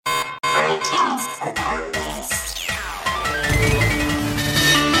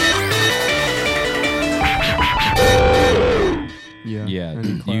Yeah.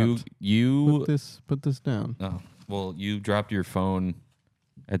 And You put this down. Oh, well, you dropped your phone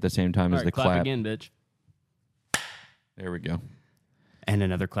at the same time as the clap. again, bitch. There we go. And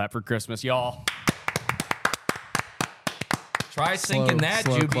another clap for Christmas, y'all. Try syncing that,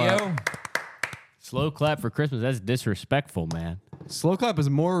 slow Jubio. clap. Slow clap for Christmas. That's disrespectful, man. Slow clap is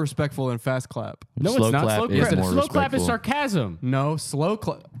more respectful than fast clap. No, Slow it's not. clap Slow is clap. more Slow clap is respectful. sarcasm. No, slow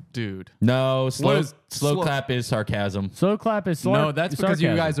clap, dude. No, slow is slow- clap is sarcasm. Slow clap is No, that's because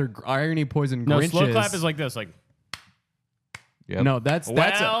you guys are irony poison No, Grinches. slow clap is like this, like. Yep. No, that's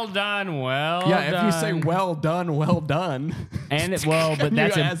Well done, well yeah. done. If you say well done, and it, well, but You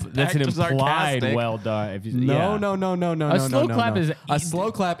that's ask that's an extra implied sarcastic. well done. If you, no, yeah. no. A slow clap is a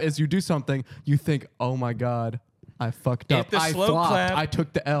slow clap is you do something, you think, oh my god, I fucked up. If the I slow flopped. clap- I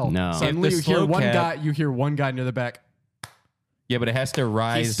took the L. No. Suddenly If you the hear slow one clap- guy. You hear one guy near the back. Yeah, but it has to He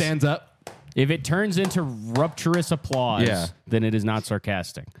rise. stands up. If it turns into rapturous applause, Yeah. then it is not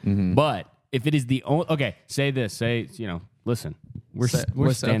sarcastic. But if it is the only, okay, say this, listen, we're listen,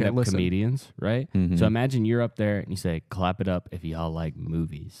 stand-up okay, listen. comedians, right? So imagine you're up there and you say, clap it up if y'all like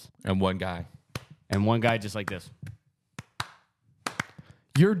movies. And one guy. And one guy just like this.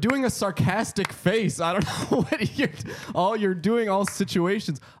 You're doing a sarcastic face. I don't know what you're doing. All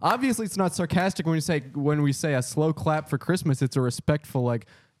situations. Obviously, it's not sarcastic when we say a slow clap for Christmas. It's a respectful, like,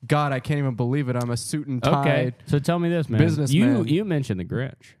 God, I can't even believe it. I'm a suit and tie. Okay, so tell me this, man. businessman. You mentioned the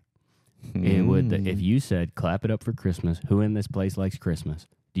Grinch. It would if you said clap it up for Christmas. Who in this place likes Christmas?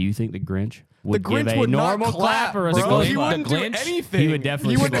 Do you think the Grinch would give Grinch a would not normal clap or a bro. slow He clap? wouldn't do Grinch? anything. He would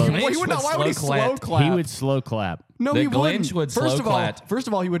definitely He would, slow- he would not. Why would he slow clap? He would slow clap. No, The he Grinch wouldn't. would first slow of all, clap. First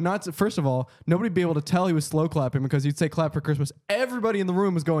of all, he would not. First of all, nobody would be able to tell he was slow clapping because he'd say clap for Christmas. Everybody in the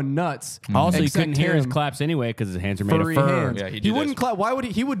room was going nuts. Also, you except couldn't hear his him. claps anyway because his hands are made of Furry fur. hands. Yeah, he'd he do wouldn't this. clap. Why would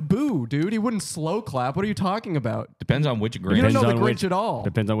he? He would boo, dude. He wouldn't slow clap. What are you talking about? Depends on which Grinch. You don't know the on Grinch which- at all.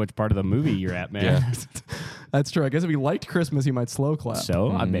 Depends on which part of the movie you're at, man. Yeah. That's true. I guess if he liked Christmas, he might slow clap.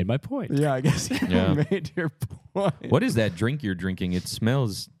 So I made my point. yeah, I guess you Yeah. made your point. What is that drink you're drinking? It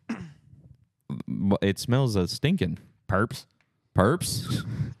smells. It smells stinking. Perps. Perps?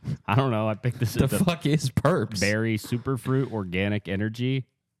 I don't know. I picked this The at the fuck is perps? Berry Superfruit Organic Energy.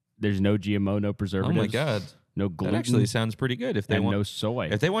 There's no GMO, no Oh preservatives. my god, No that gluten. actually sounds pretty good. If they and want, no soy.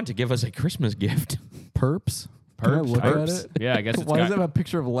 if they want to give us a Christmas gift, Perps? Can I Perps? look Perps? at it? Yeah, I guess it's Why does got, it have a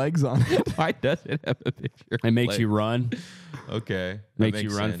picture of legs on it? why does it have a picture? it makes you run. Okay, that Makes you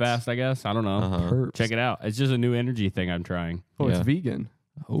makes run sense. fast, I guess. I don't know. Perps. Check it out. It's just a new energy thing I'm trying. Oh, it's Yeah. vegan.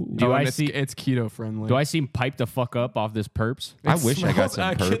 Do Oh, I and it's, see? it's keto friendly. Do I seem piped the fuck up off this Perps? I wish I got some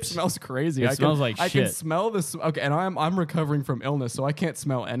It perps. smells crazy. It smells like I can shit. smell this. Okay, and I'm recovering from illness, so I can't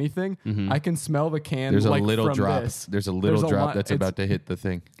smell anything. I can smell the can. There's a like, little from drop. This. There's a little drop lot- that's it's- about to hit the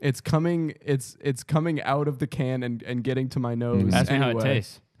thing. It's coming. It's coming out of the can and getting to my nose. Ask me how it anyway.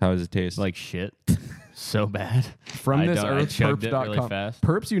 tastes. How does it taste? Like shit. So bad. From I this don't- I earth, chugged it really perps.com. fast.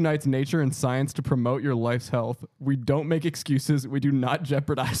 Perps unites nature and science to promote your life's health. We don't make excuses. We do not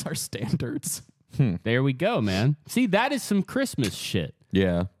jeopardize our standards. There we go, man. See, that is some Christmas shit.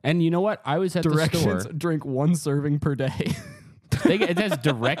 yeah. And you know what? I was at Directions: the store. drink 1 serving per day. It has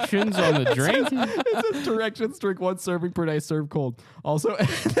directions on the drink. It says directions: drink 1 serving per day, serve cold. Also at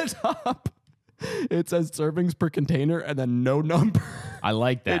the top, it says servings per container and then no number. I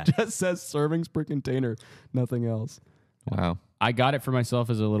like that. It just says servings per container, nothing else. Wow. I got it for myself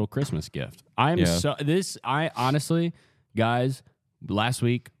as a little Christmas gift. Yeah. I honestly, guys, last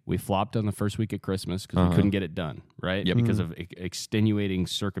week we flopped on the first week of Christmas because we couldn't get it done, right? Yep. Because of extenuating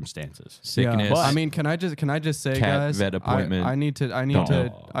circumstances. Sickness. Yeah, I mean, can I just say, Cat guys? vet appointment. I need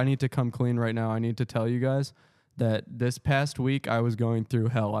to come clean right now. I need to tell you guys that this past week I was going through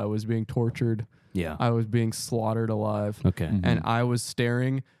hell. I was being tortured. Yeah. I was being slaughtered alive. Okay. And I was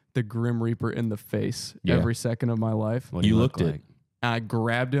staring the Grim Reaper in the face Yeah. every second of my life. What do You look looked it. like? I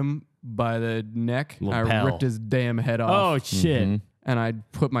grabbed him by the neck. I Lapel. ripped his damn head Oh off. shit! And I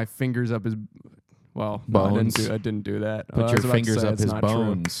put my fingers up his. Well, Bones. no, I didn't do that. Put I was your about to fingers say up it's his not true.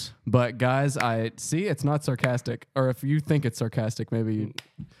 bones. But guys, I see it's not sarcastic. Or if you think it's sarcastic, maybe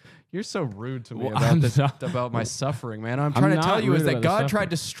you're so rude to me Well, about I'm this, so- about my suffering, man. I'm trying to not tell you is rude that about the God suffering. tried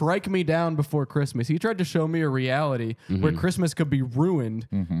to strike me down before Christmas. He tried to show me a reality where Christmas could be ruined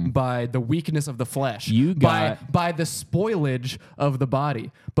by the weakness of the flesh, You got- by the spoilage of the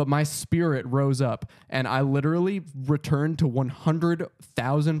body. But my spirit rose up, and I literally returned to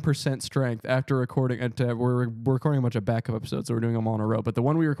 100,000% strength after recording. We're recording a bunch of backup episodes, so we're doing them all in a row. But the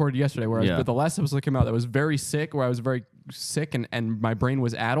one we recorded yesterday, where Yeah. the last episode that came out that was very sick, where I was very sick and my brain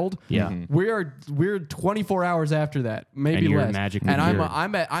was addled, Yeah. We're 24 hours after that, maybe And you're less. magically and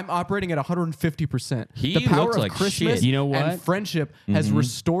cured. I'm operating at 150%. He the power looks of like Christmas shit. You know what? and friendship has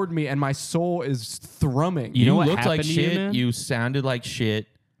restored me, and my soul is thrumming. You know what looked like happened to you, shit. man? You sounded like shit.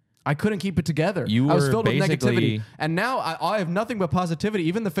 I couldn't keep it together. You I was were filled with basically- negativity, and now I have nothing but positivity.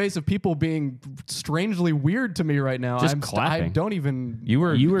 Even the face of people being strangely weird to me right now. Just I clapping. don't even. You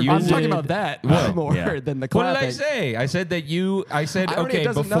were. You were I'm visited- talking about that Well, more yeah. than the What did clapping. I say? I said that you. I said I already- okay. it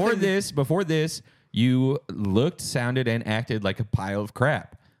doesn't Before this, you looked, sounded, and acted like a pile of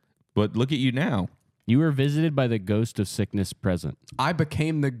crap. But look at you now. You were visited by the ghost of sickness present. I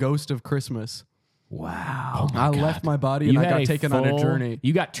became the ghost of Christmas. Wow. I left my body and I got taken on a journey.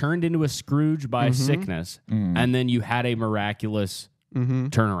 You got turned into a Scrooge by sickness, and then you had a miraculous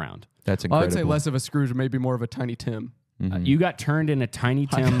turnaround. That's Well, incredible. I'd say less of a Scrooge, maybe more of a Tiny Tim. You got turned into Tiny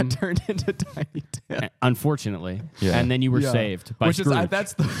I Tim, got turned into Tiny Tim. unfortunately, Yeah. and then you were Yeah. saved by Which Scrooge.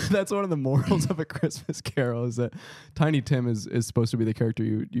 is that's one of the morals of A Christmas Carol is that Tiny Tim is supposed to be the character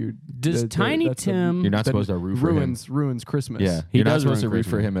you. Does Tiny that's the- Tim? You're not that supposed to root for him. ruins Christmas. Yeah, He you're not does supposed to ruin root for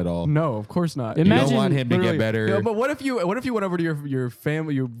Christmas. him at all. No, of course not. You Imagine don't want him to Literally- get better. No, but what if you went over to your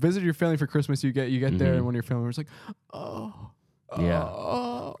family, you visit your family for Christmas, you get there, and one of your family members like, Yeah.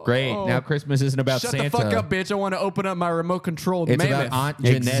 oh, Great. oh. Now Christmas isn't about Shut Santa. the fuck up, bitch! I want to open up my remote controlled It's mammoth. about Aunt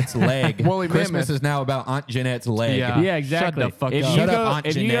Jeanette's leg. Woolly Christmas mammoth. is now about Aunt Jeanette's leg. Yeah. Yeah, exactly. Shut the fuck if up. You Shut go, up, Aunt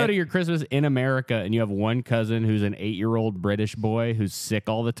if you go Jeanette. to your Christmas in America and you have one cousin who's an 8-year-old British boy who's sick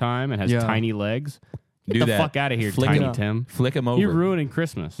all the time and has Yeah. tiny legs, get Do the that. fuck out of here, Flick Tiny him. Tim. Flick him over. You're ruining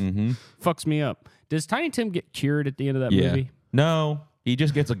Christmas. Mhm. Fucks me up. Does Tiny Tim get cured at the end of that Yeah. movie? No, he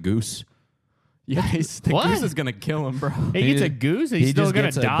just gets a goose. Yeah, the What? goose is gonna kill him, bro. He gets a goose. He's he still just gonna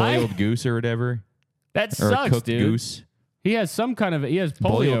gets die. a boiled goose or whatever, That or a sucks, cooked dude. goose. He has some kind of. He has polio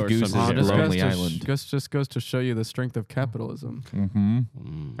Boiled or goose something. is Just Lonely goes to Island. just goes to show you the strength of capitalism.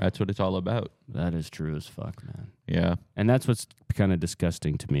 That's what it's all about. That is true as fuck, man. Yeah. And that's what's kind of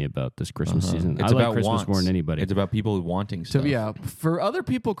disgusting to me about this Christmas season. It's I like about Christmas wants. more than anybody. It's about people wanting So stuff. yeah, for other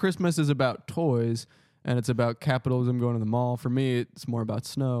people, Christmas is about toys and it's about capitalism going to the mall. For me, it's more about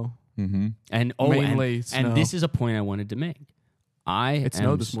snow. Mm-hmm. And Mainly snow. and this is a point I wanted to make. It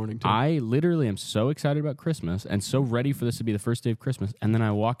snowed this morning, too. I literally am so excited about Christmas and so ready for this to be the first day of Christmas. And then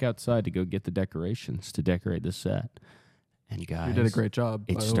I walk outside to go get the decorations to decorate the set. And guys, You did a great job.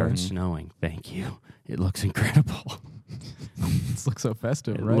 It by the starts way. snowing. Thank you. It looks incredible. This looks so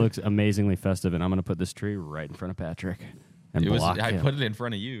festive, It right? looks amazingly festive. And I'm going to put this tree right in front of Patrick and It was. block I him. put it in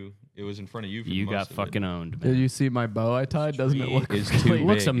front of you. It was in front of you. For You most got of it. fucking owned, man. Did you see my bow I tied? Doesn't it Tree look is really, too It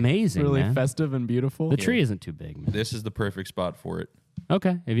looks big. amazing, really man. festive and beautiful? The tree isn't too big, man. This is the perfect spot for it.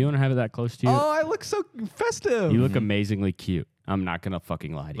 Okay, if you want to have it that close to you, Oh, I look so festive. you look amazingly cute. I'm not gonna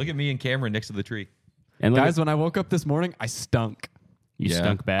fucking lie to Look you. at me and Cameron next to the tree. And look Guys, at- when I woke up this morning, I stunk. you Yeah.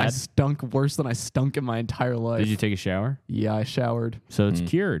 stunk I bad. stunk worse than I stunk in my entire life. Did you take a shower? Yeah, I showered. So it's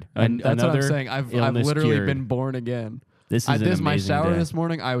cured. And that's what I'm Another saying. I've illness literally cured. been born again. This is I an did my amazing shower day. this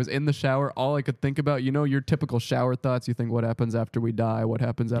morning. I was in the shower. All I could think about, your typical shower thoughts. You think, what happens after we die? What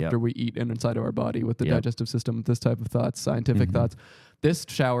happens after we eat and inside of our body with the Yep. digestive system? This type of thoughts, scientific thoughts. This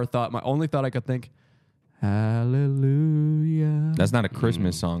shower thought, my only thought I could think, hallelujah. That's not a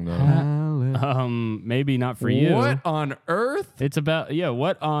Christmas song though. Hallelujah. Maybe not for you. What on earth? It's about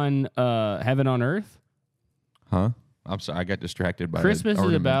what on heaven on earth? Huh? I'm sorry. I got distracted by an Christmas is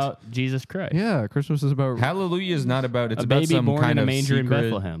ornament. about Jesus Christ. Yeah, Christmas is about. Hallelujah is not about. It's A about baby some born kind in a of manger in secret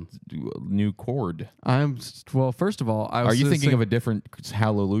Bethlehem. new chord. Well, first of all, I was Are you thinking sing- of a different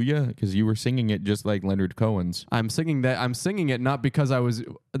Hallelujah? Because you were singing it just like Leonard Cohen's. I'm singing that. I'm singing it not because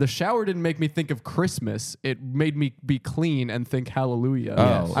the shower didn't make me think of Christmas. It made me be clean and think hallelujah. Oh,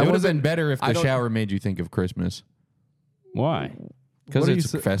 I it would have been wasn't- better if I the don't- shower made you think of Christmas. Why? Because What are you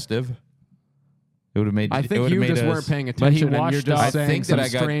it's sa- festive. It would have made. I it think would've you made just us- weren't paying But he attention, and you're washed just up- I saying think some that I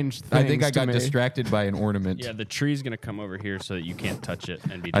got. strange things. I think I got to me. distracted by an ornament. Yeah, the tree's gonna come over here so that you can't touch it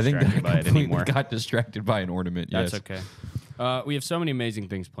and be I think distracted that I by it completely anymore. got distracted by an ornament. That's yes. okay. We have so many amazing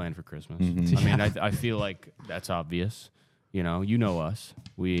things planned for Christmas. Mm-hmm. I mean, I feel like that's obvious. You know us.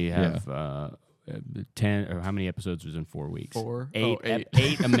 We have 10 or how many episodes was in 4 weeks? 4. Eight, Oh, 8.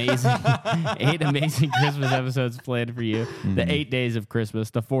 eight amazing, 8 amazing Christmas episodes planned for you. Mm-hmm. The 8 days of Christmas,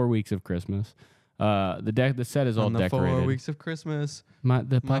 the 4 weeks of Christmas. The set is all On the decorated. 4 weeks of Christmas,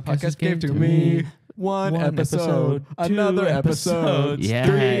 The my podcast gave to me one episode, another episode, Yes.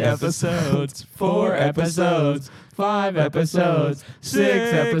 3 episodes, 4 episodes, 5 episodes,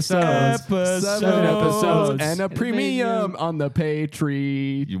 6 episodes, 7 episodes, and a premium on the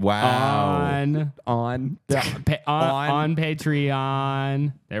Patreon. Wow. on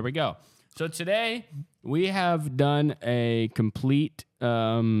Patreon. There we go. So today we have done a complete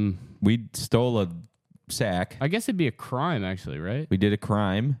We stole a sack. I guess it'd be a crime, actually, right? We did a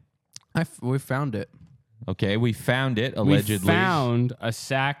crime. We found it. Okay, we found it allegedly. We found a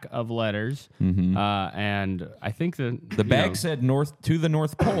sack of letters, and I think the bag said north to the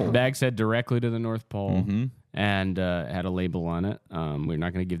North Pole. bag said directly to the North Pole, and had a label on it. We're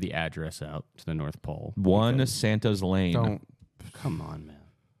not going to give the address out to the North Pole. 1 Santa's Lane. Don't. Come on, man.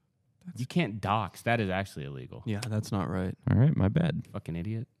 You can't dox. That is actually illegal. Yeah, that's not right. All right, my bad. Fucking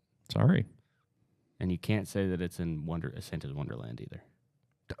idiot. Sorry. And you can't say that it's in Santa's Wonderland either.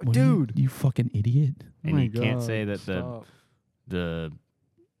 Dude. You fucking idiot. And my you can't God, say that stop. the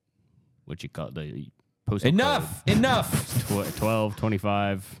what you call it, the postal Enough. Enough. code, 12,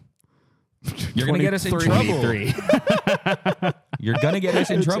 25, You're going to get us in trouble. 23. You're going to get us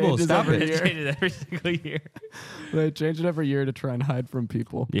in trouble. changes Stop every it. year. Change it every single year. They change it every year to try and hide from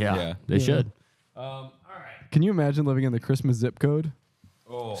people. Yeah, they should. All right. Can you imagine living in the Christmas zip code?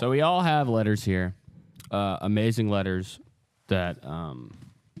 So we all have letters here, amazing letters that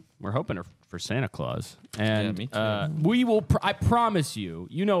we're hoping are for Santa Claus, and me too. we will. I promise you,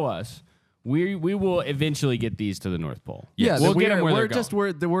 you know us. We will eventually get these to the North Pole. Yeah, we'll get them where we're they're just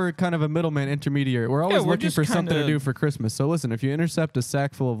going. we're kind of a middleman intermediary. We're always we're looking just for something to kinda- do for Christmas. So listen, if you intercept a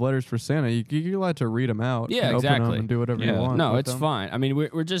sack full of letters for Santa, you're allowed to read them out. Yeah, and open 'em exactly. and do whatever you Yeah. want. No, with it's them. fine. I mean,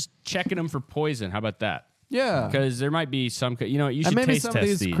 we're just checking them for poison. How about that? Yeah, Because there might be some. You know, you should and maybe taste some test of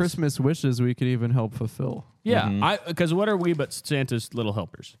these these. Christmas wishes we could even help fulfill. Yeah, because what are we but Santa's little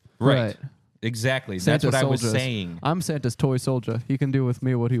helpers? Right. Exactly. That's Santa what I was soldiers. saying. I'm Santa's toy soldier. He can do with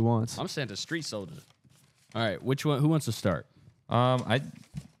me what he wants. I'm Santa's street soldier. All right, which one? Who wants to start? Let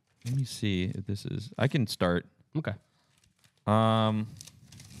me see if this is. I can start. Okay.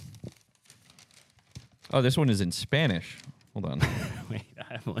 Oh, this one is in Spanish. Hold on. Wait,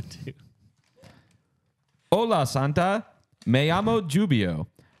 I have one too. Hola, Santa. Me llamo Jubio.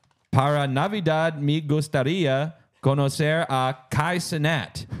 Para Navidad me gustaría conocer a Kai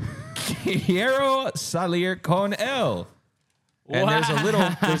Cenat. Quiero salir con él. And there's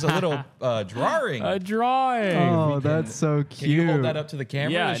a little drawing. A drawing. Oh, that's so cute. Can you hold that up to the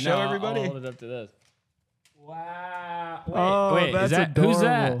camera yeah, to show no, everybody? I'll hold it up to this. Wow. Wait, Oh, wait, that's is that adorable. who's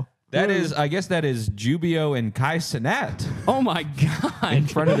that? That is, I guess that is Jubio and Kai Cenat Oh my god! in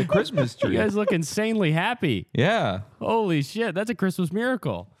front of the Christmas tree. You guys look insanely happy. Yeah. Holy shit, that's a Christmas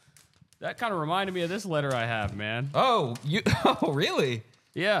miracle. That kind of reminded me of this letter I have, man. Oh, oh, really?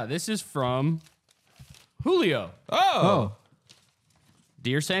 Yeah, this is from Julio. Oh.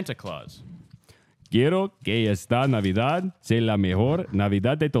 Dear Santa Claus, quiero que esta Navidad sea la mejor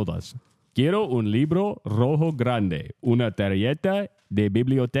Navidad de todas. Quiero un libro rojo grande, una tarjeta de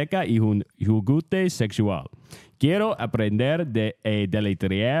biblioteca y un juguete sexual. Quiero aprender a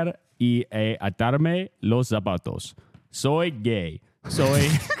deletrear y a atarme los zapatos. Soy gay.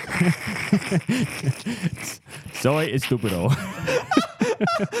 Soy estúpido.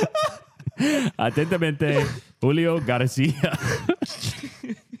 Atentamente, Julio Garcia.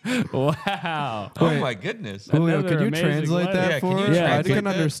 Wow. Oh, my goodness. Julio, Another could you amazing translate letter. that Yeah, can for you us? I translate couldn't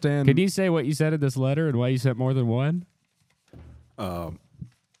that? understand. Can you say what you said in this letter and why you sent more than one? I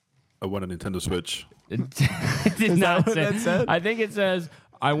want a Nintendo Switch. It did not what say. that said? I think it says,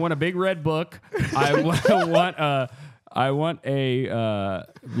 "I want a big red book. I want a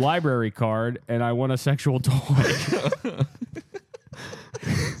library card, and I want a sexual toy."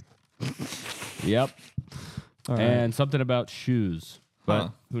 Yep. All right. And something about shoes, but Huh.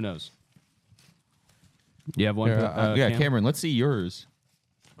 who knows? You have one. Here, Yeah, Cam? Cameron, let's see yours.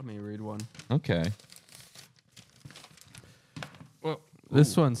 Let me read one. Okay.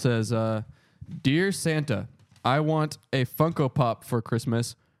 This one says, "Dear Santa, I want a Funko Pop for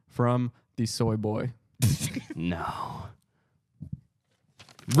Christmas from the Soy Boy." No.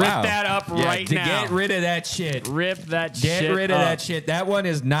 Wow. Rip that up Yeah, right to now. get rid of that shit. Rip that Get shit rid of up. that shit. That one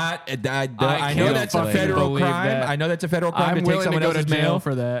is not. I know can't that's a fucking federal believe crime. that. I know that's a federal crime I'm to take willing to someone go to else's jail mail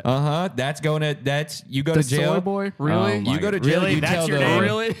for that. That's going to. That's you go The to jail. Soy Boy, really? Oh my You go to God. jail. Really? You That's tell your the- name?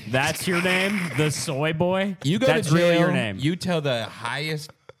 Really? That's your name? The Soy Boy? You go That's to jail. really your name. You tell the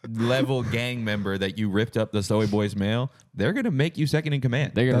highest level gang member that you ripped up the Soy Boy's mail. They're gonna make you second in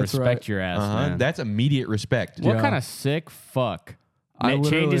command. They're going to That's respect right. your ass, man. That's immediate respect. What Yeah. kind of sick fuck I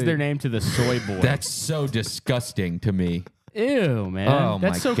changes literally- their name to the Soy Boy? That's so disgusting to me. Ew, man. Oh,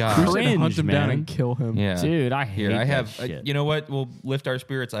 That's my so God. We should cringe, hunt him man. down and kill him. Yeah, Dude, I hate Here, I that have. shit. You know what? We'll lift our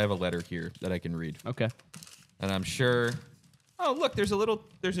spirits. I have a letter here that I can read, Okay. and I'm sure. Oh, look! There's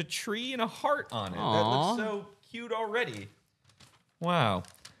a tree and a heart on it. That Aw. looks so cute already. Wow.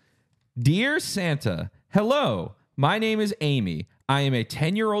 Dear Santa, hello. My name is Amy. I am a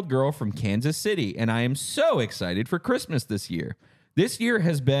 10-year-old girl from Kansas City, and I am so excited for Christmas this year. This year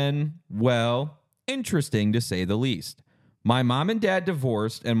has been, well, interesting to say the least. My mom and dad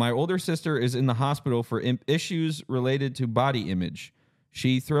divorced, and my older sister is in the hospital for issues related to body image.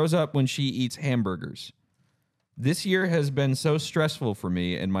 She throws up when she eats hamburgers. This year has been so stressful for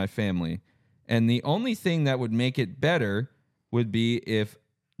me and my family, and the only thing that would make it better would be if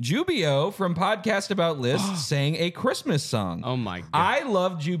Jubio from Podcast About Lists sang a Christmas song. Oh my God. I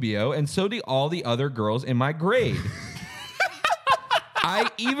love Jubio, and so do all the other girls in my grade. I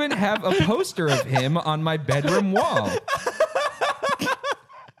even have a poster of him on my bedroom wall.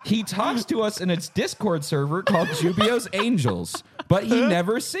 He talks to us in its Discord server called Jubio's Angels, but he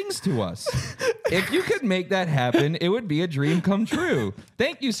never sings to us. If you could make that happen, it would be a dream come true.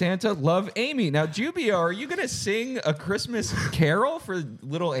 Thank you, Santa. Love, Amy. Now, Jubio, are you going to sing a Christmas carol for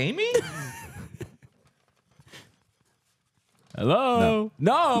little Amy? Hello?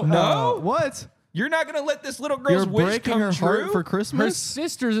 No. No? What? You're not going to let this little girl's You're wish breaking come her true? heart for Her Christmas?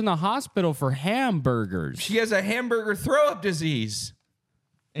 sister's in the hospital for hamburgers. She has a hamburger throw-up disease.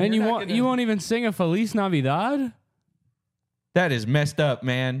 And you you're not won't gonna- you won't even sing a Feliz Navidad? That is messed up,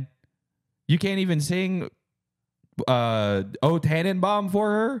 man. You can't even sing O Tannenbaum for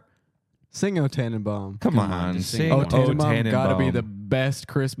her? Sing O Tannenbaum. Come on, on, just sing sing O O Tannenbaum gotta be the best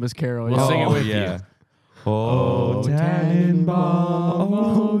Christmas carol. We'll yet. sing it with yeah. you. Oh, Tannenbaum,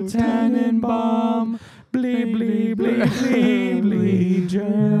 oh, Tannenbaum, blee, blee, blee, blee, blee,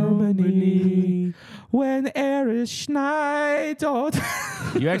 Germany. When er ist schneit, oh.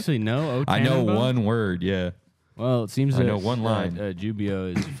 You actually know O I know Tannenbaum? one word, yeah. Well, it seems I that know one line. Jubio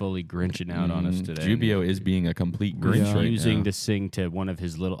is fully grinching out on us today. Jubio is being a complete Grinch right refusing now. to sing to one of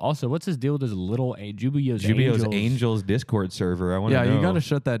his little. Also, what's his deal with his little Jubio's Jubio's Angels? Angels Discord server. I want to Yeah, know. you gotta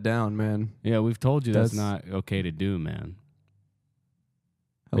shut that down, man. Yeah, we've told you that's That's- not okay to do, man.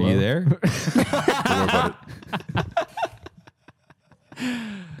 Are Hello? you there?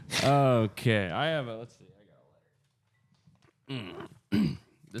 Okay, I have a. Let's see. I got a letter.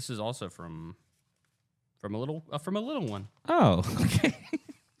 This is also from a little one. Oh, okay.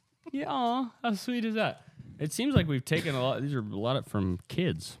 Yeah, aw, how sweet is that? It seems like we've taken a lot. These are a lot of from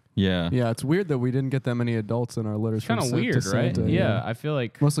kids. Yeah. Yeah, it's weird that we didn't get that many adults in our letters. Kind of from weird, to right? Santa, Yeah, I feel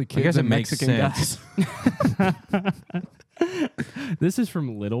like Mostly I guess kids it and makes Mexican sense. guys. this is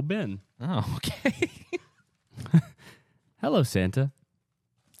from Little Ben. Oh, okay. Hello, Santa.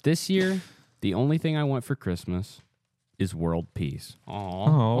 This year, the only thing I want for Christmas is world peace. Aw.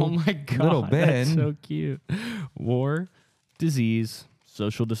 Oh, Oh my God. little That's Ben. so cute. War, disease,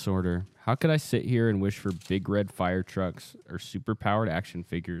 social disorder. How could I sit here and wish for big red fire trucks or super powered action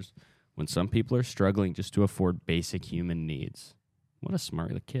figures when some people are struggling just to afford basic human needs? What a smart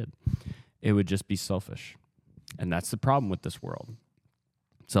little kid. It would just be selfish. And that's the problem with this world.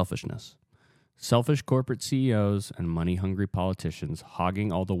 Selfishness. Selfish corporate CEOs and money-hungry politicians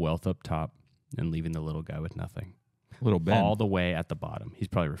hogging all the wealth up top and leaving the little guy with nothing. Little Ben. All the way at the bottom. He's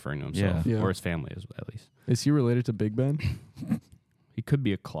probably referring to himself, Yeah. or his family at least. Is he related to Big Ben? He could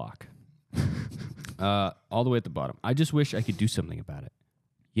be a clock. All the way at the bottom. I just wish I could do something about it.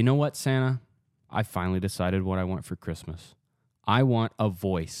 You know what, Santa? I finally decided what I want for Christmas. I want a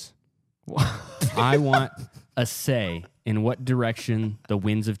voice. I want a say in what direction the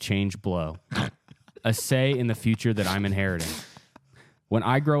winds of change blow. A say in the future that I'm inheriting. When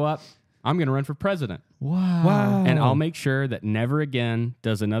I grow up, I'm going to run for president. Wow. And I'll make sure that never again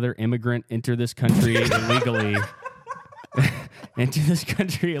does another immigrant enter this country illegally. Into this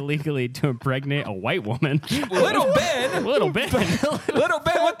country illegally to impregnate a white woman. Little Ben. Little bit. Little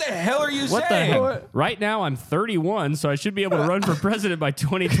Ben, what the hell are you What the saying? heck? Right now, I'm 31, so I should be able to run for president by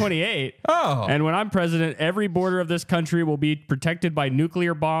 2028. Oh. And when I'm president, every border of this country will be protected by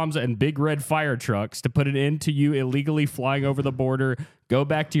nuclear bombs and big red fire trucks to put an end to you illegally flying over the border. Go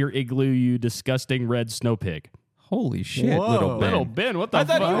back to your igloo, you disgusting red snow pig. Holy shit, Whoa. Little Ben. Little Ben, what the I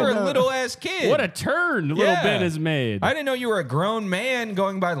thought fuck? you were a little ass kid. What a turn Little Yeah. Ben has made. I didn't know you were a grown man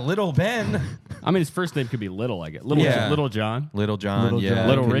going by Little Ben. I mean, his first name could be Little, I guess. Little, Yeah. Little John. Little John, Little yeah. John.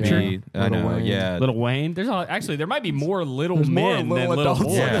 Little it could Richard? be. I Little know, Wayne. yeah. Little Wayne. Actually, there might be more little There's more men than little adults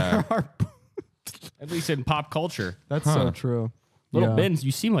boys. than Yeah. there are. At least in pop culture. That's Huh. so true. Little Yeah. Ben,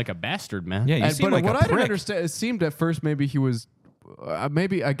 you seem like a bastard, man. Yeah, you And, seem but like what a I didn't prick. understand, it seemed at first maybe he was,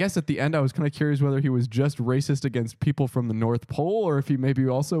 maybe I guess at the end I was kind of curious whether he was just racist against people from the North Pole or if he maybe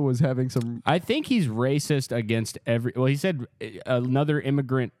also was having some. I think he's racist against every. Well, he said another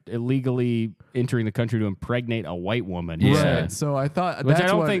immigrant illegally entering the country to impregnate a white woman. he Yeah. said. Right, so I thought Which that's I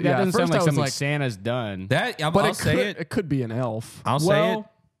don't what, think yeah, that at doesn't sound first like I was something like, Santa's done. That I'll but say it. it could be an elf. I'll say Well- it.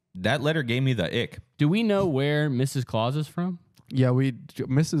 That letter gave me the ick. Do we know where Mrs. Claus is from? Yeah,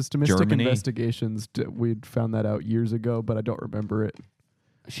 Mrs. Domestic Germany. Investigations, we'd found that out years ago, but I don't remember it.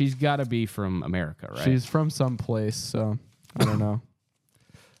 She's got to be from America, right? She's from some place, so I don't know.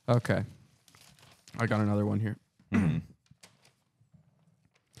 Okay. I got another one here.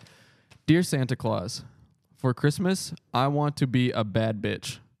 Dear Santa Claus, for Christmas, I want to be a bad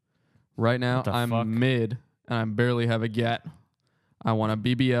bitch. Right now, What the I'm fuck? mid and I barely have a get. I want a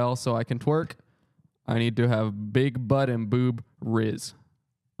BBL so I can twerk. I need to have big butt and boob riz.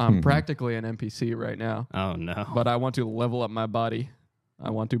 I'm practically an NPC right now, Oh no. but I want to level up my body.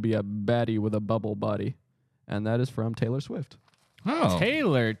 I want to be a baddie with a bubble body. And that is from Taylor Swift. Oh,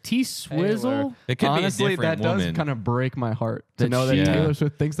 Taylor T Swizzle. it could Honestly, be a different that woman. does kind of break my heart to That know that she- Taylor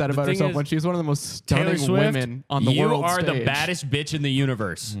Swift thinks that about thing herself is, when she's one of the most Taylor stunning Swift, women on the you world are the stage. baddest bitch in the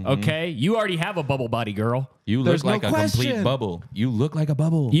universe. Okay, you already have a bubble body, girl. You There's look like no a complete question. bubble. You look like a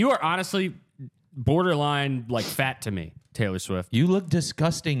bubble. You are honestly borderline like fat to me, Taylor Swift. You look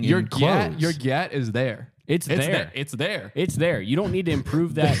disgusting Your in clothes. get is there. It's there. It's there. It's there. You don't need to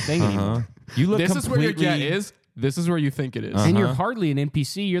improve that thing anymore. You look This is where your completely. get is. This is where you think it is. And you're hardly an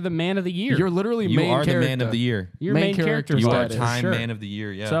NPC. You're the man of the year. You're literally You main are character. the man of the year. You're main main character. character You are status. Time Sure. Man of the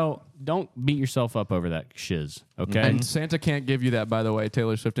Year. Yeah. So don't beat yourself up over that shiz. Okay. And Santa can't give you that, by the way,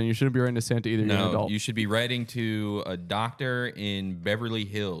 Taylor Swift, and you shouldn't be writing to Santa either. You're an no, adult. you should be writing to a doctor in Beverly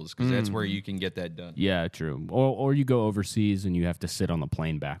Hills because that's Mm. where you can get that done. Yeah, true. Or you go overseas and you have to sit on the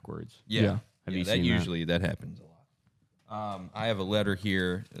plane backwards. Yeah. Yeah. Have you that seen that? usually that happens a lot. I have a letter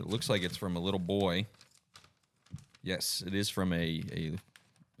here. It looks like it's from a little boy. Yes, it is from a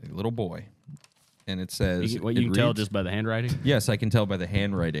little boy, and it says. You it can tell reads- just by the handwriting. Yes, I can tell by the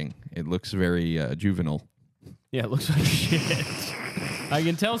handwriting. It looks very juvenile. Yeah, it looks like shit. I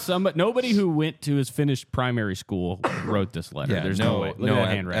can tell nobody who went to his finished primary school wrote this letter. There's no way. Look at that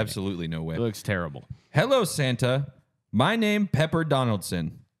handwriting. absolutely no way. It looks terrible. Hello, Santa. My name Pepper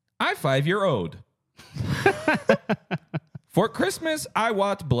Donaldson. I 5-year-old. For Christmas, I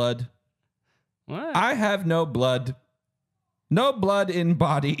want blood. What? I have no blood. No blood in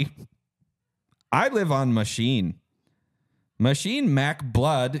body. I live on machine. Machine Mac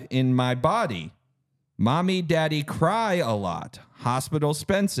blood in my body. Mommy, daddy cry a lot. Hospital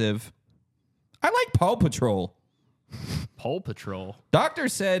expensive. I like Paw Patrol. Pole Patrol. Doctor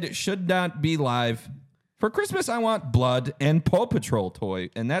said should not be live. For Christmas, I want blood and Paw Patrol toy.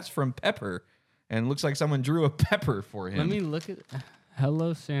 And that's from Pepper. And it looks like someone drew a pepper for him. Let me look at.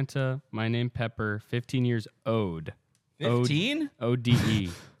 Hello, Santa. My name Pepper. 15 years old. 15? ODE.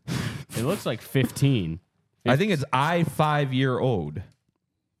 It looks like 15. I think it's I 5-year-old.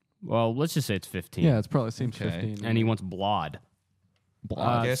 Well, let's just say it's 15. yeah, it's probably seems Okay. 15. And he wants blood.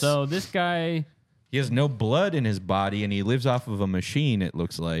 I guess So this guy he has no blood in his body and he lives off of a machine, it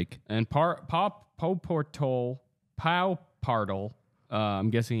looks like. and Pow Partle. I'm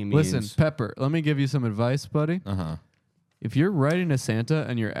guessing he means. Listen, Pepper, let me give you some advice, buddy. Uh-huh. If you're writing to Santa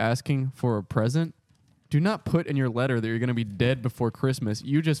and you're asking for a present, do not put in your letter that you're going to be dead before Christmas.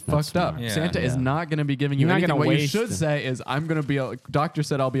 You just fucked up. Yeah. Santa is not going to be giving you You're not anything. gonna What you waste- should say is, "I'm going to be." Doctor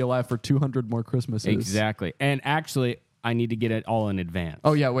said I'll be alive for 200 more Christmases. Exactly. And actually, I need to get it all in advance.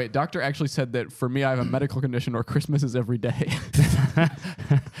 Oh yeah, wait. Doctor actually said that for me, I have a medical condition, or Christmas is every day.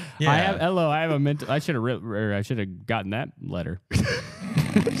 Yeah. I have a mental. I should have gotten that letter.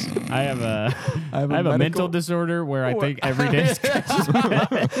 I have a mental disorder where I think every day is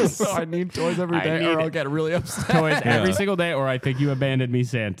Christmas. So I need toys every I day, need or I'll it. get really upset. Toys every single day, or I think you abandoned me,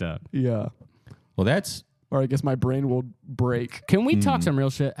 Santa. Yeah. Well, that's Or I guess my brain will break. Can we talk some real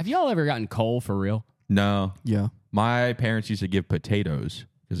shit? Have y'all ever gotten coal for real? no. Yeah. My parents used to give potatoes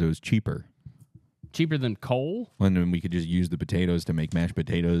because it was cheaper. Cheaper than coal? And then we could just use the potatoes to make mashed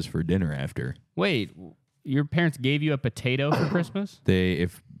potatoes for dinner after. Wait, your parents gave you a potato for Christmas? They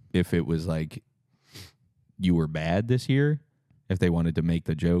if it was like you were bad this year, if they wanted to make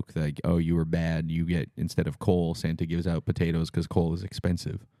the joke like, oh, you were bad, you get instead of coal, Santa gives out potatoes because coal is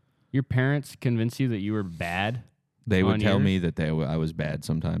expensive. Your parents convinced you that you were bad? They would On tell yours? me that I was bad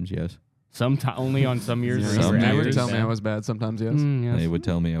sometimes, yes. Only on some years. where you Some were years. They would average? tell me I was bad sometimes. Yes. Yes. They would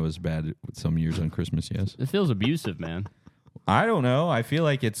tell me I was bad some years on Christmas, yes. It feels abusive, man. I don't know. I feel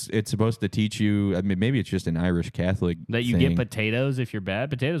like it's supposed to teach you. I mean, maybe it's just an Irish Catholic That you thing. get potatoes if you're bad.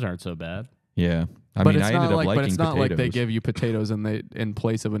 Potatoes aren't so bad. Yeah, I But mean, it's I not ended up like, liking but it's not potatoes. like they give you potatoes in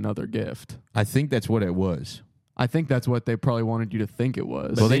place of another gift. I think that's what it was. I think that's what they probably wanted you to think it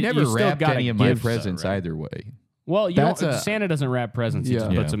was. Well, they you never still wrapped gotta any of my give some, presents right? either way. Well, That's Santa doesn't wrap presents. He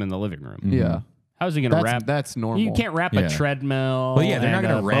just Yeah. puts them in the living room. yeah. How's he going to That's- wrap? that's normal. You can't wrap Yeah. a treadmill. Well, yeah, they're not and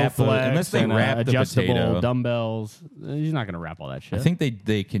gonna a wrap a- Bowflex unless they and wrap the adjustable potato. dumbbells. He's not going to wrap all that shit. I think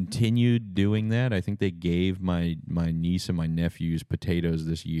they continued doing that. I think they gave my niece and my nephews potatoes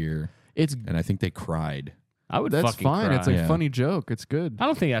this year, It's and I think they cried. I would that's fucking fine. cry. It's a Yeah. funny joke. It's good. I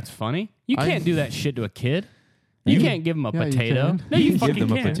don't think that's funny. You I- can't do that shit to a kid. You can't give him a Yeah, you potato. can. No, you Give fucking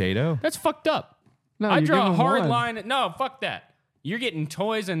them a can. potato. That's fucked up. No, I you draw give a him hard one. line. No, fuck that. You're getting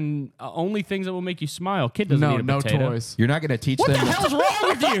toys and only things that will make you smile. Kid doesn't No, need a no potato. toys. You're not going to teach What the them. hell's wrong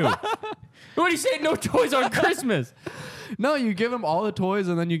with you? What do you say? No toys on Christmas? No, you give him all the toys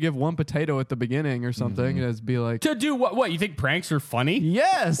and then you give one potato at the beginning or something, and it's be like, To do what? What? You think pranks are funny?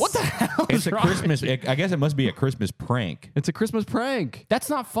 yes. What the hell It's is a wrong with Christmas. you? I guess it must be a Christmas prank It's a Christmas prank. That's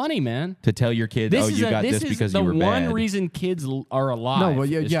not funny, man. to tell your kids, This "Oh, is you a- got this this is because the you were one bad." reason kids are alive. No, but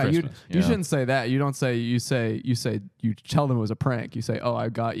is you Christmas. you shouldn't say that. You don't say you tell them it was a prank. You say, "Oh, I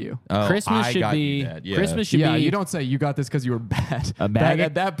got you." Oh, Christmas I should got you be that, yeah. Christmas should Yeah, be. you don't say you got this because you were bad. A bag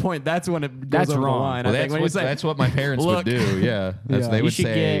At that point, that's when it goes That's over wrong. the line. Well, I think when you say that's what my parents Look. would do. Yeah, Yeah. they You would should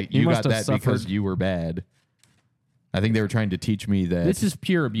say get- you you must got have that because suffered. you were bad. I think they were trying to teach me that. This is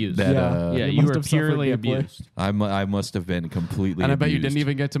pure abuse. That, yeah, you you must were have suffered purely deeply. abused. I must have been completely. and I bet you abused. didn't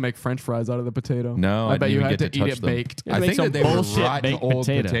even get to make French fries out of the potato. No, I bet didn't you even had get to to eat touch it them. baked. Yeah, I make think some that they were bullshit rotten baked old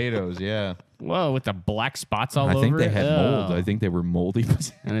potato. potatoes. Yeah, Whoa, with the black spots all I over think they it. had mold. Ugh. I think they were moldy.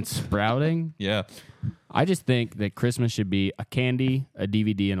 And it's sprouting. Yeah, I just think that Christmas should be a candy, a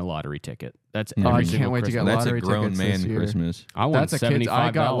DVD, and a lottery ticket. That's Oh, every I single can't wait to get Christmas. that's a lottery grown tickets man this year. Christmas. I won That's a kid. $75.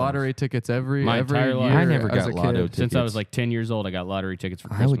 I got lottery tickets every My year. entire life. I never as got a lotto kid. tickets. Since I was like 10 years old, I got lottery tickets for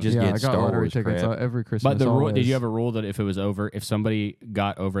I Christmas. would just Yeah, get I got Star lottery Wars tickets crap. every Christmas. But the rule, always. did you have a rule that if it was over, if somebody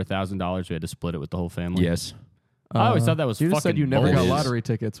got over $1,000, we had to split it with the whole family? Yes. I always thought that was You just said fucking you never got bullshit. lottery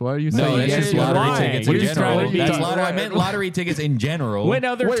tickets. Why are you No, saying that's yes, just you're lottery lying. tickets What in are you trying general. to be That's talking- lottery. I meant lottery tickets in general. When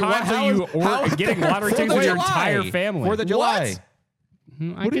other Wait, times how are you is- how- getting lottery tickets with your entire family? 4th of July.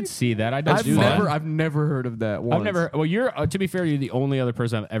 I could see that. I don't I've do that. I've never heard of that. Once. I've never. Well, you're to be fair, you're the only other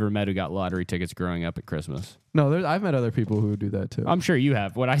person I've ever met who got lottery tickets growing up at Christmas. No, I've met other people who do that too. I'm sure you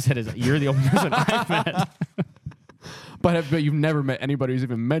have. What I said is you're the only person I've met. But you've never met anybody who's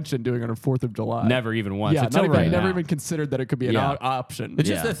even mentioned doing it on 4th of July. Never even once. Yeah, until not even, right never now. even considered that it could be an Yeah. option. It's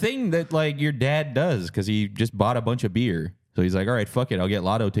just Yeah. the thing that like your dad does because he just bought a bunch of beer. So he's like, all right, fuck it. I'll get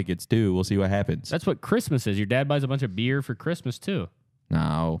lotto tickets too. We'll see what happens. That's what Christmas is. Your dad buys a bunch of beer for Christmas too.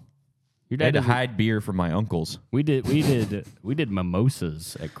 No. Your I had dad to doesn't- hide beer from my uncles. We did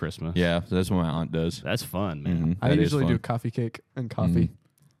mimosas at Christmas. Yeah, so that's what my aunt does. That's fun, man. Mhm, I that is usually fun. do coffee cake and coffee.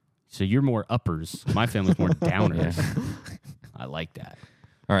 So you're more uppers. My family's more downers. I like that.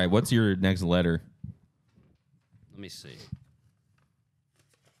 All right, what's your next letter? Let me see.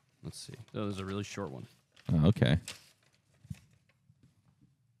 Let's see. Oh, there's a really short one. Oh, okay.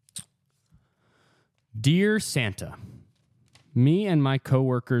 Dear Santa, me and my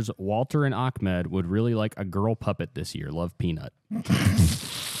coworkers Walter and Ahmed would really like a girl puppet this year. Love Peanut.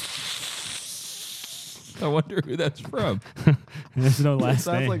 I wonder who that's from. There's no last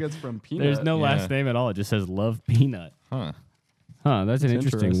Sounds name. like it's from Peanut. There's no Yeah. last name at all. It just says Love Peanut. Huh. Huh, that's an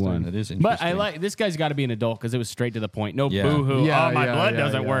interesting interesting. one. That is But I interesting. like this guy's got to be an adult because it was straight to the point. No Yeah. boo-hoo. Yeah, Oh, my yeah, blood yeah,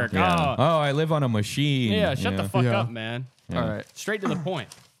 doesn't yeah. work. Yeah. Oh, Oh, I live on a machine. yeah. Shut the fuck Yeah. up, man. All right. Straight to the point.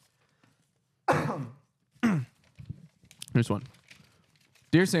 Here's one.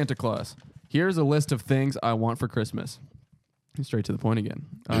 Dear Santa Claus, here's a list of things I want for Christmas. Straight to the point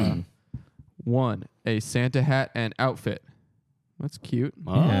again. 1, a Santa hat and outfit. That's cute.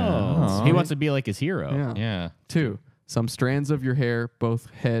 Oh, Aw. he wants to be like his hero. Yeah. Yeah. 2, some strands of your hair, both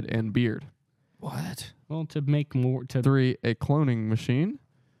head and beard. What? Well, to make more to 3, a cloning machine.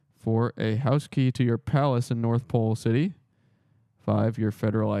 4, a house key to your palace in North Pole City. 5, your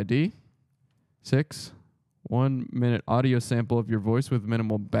federal ID. 6, 1-minute audio sample of your voice with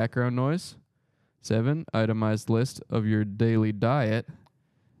minimal background noise. 7, itemized list of your daily diet.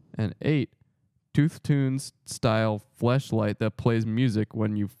 And 8, Tooth Tunes style fleshlight that plays music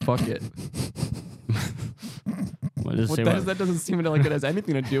when you fuck it. what does it say? That doesn't seem like it has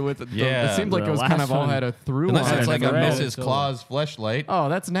anything to do with it. Yeah, It seems like the it was kind last of all one. had a through Unless line. it's like a never read Mrs. Claus fleshlight. Oh,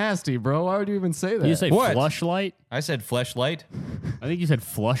 that's nasty, bro. Why would you even say that? You say What? flushlight? I said fleshlight. I think you said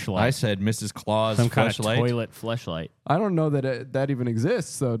flushlight. I said Mrs. Claus Some kind of fleshlight. toilet fleshlight. I don't know that that even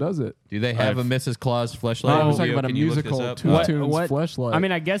exists, though, does it? Do they have a Mrs. Claus fleshlight? I was Julio? talking about a Can you look this musical up? Tooth Tunes fleshlight. I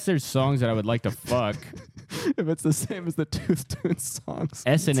mean, I guess there's songs that I would like to fuck. if it's the same as the Tooth Tunes songs.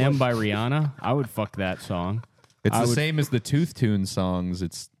 S&M by Rihanna. I would fuck that song. It's I the would- same as the Tooth Tune songs.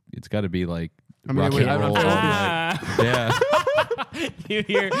 It's got to be like I mean, rock wait, and I'm roll. told Yeah. you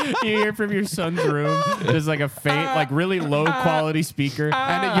hear from your son's room. There's like a faint, like really low quality speaker.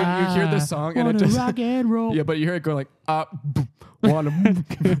 and you hear the song and it just rock and roll. yeah, but you hear it go like wanna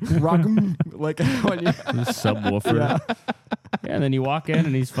rock 'em, like when you, Subwoofer. Yeah, and then you walk in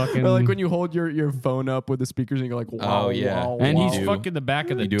and he's fucking. or like when you hold your phone up with the speakers and you go like wow, Oh, yeah. wow, and wow. he's fucking the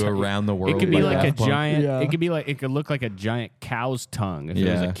back of the. You do around the world. It could be like a Daft Punk. giant. Yeah. It could be like it could look like a giant cow's tongue if it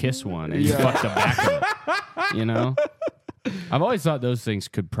was Yeah. a Kiss one, and you Yeah. fuck the back of it. You know, I've always thought those things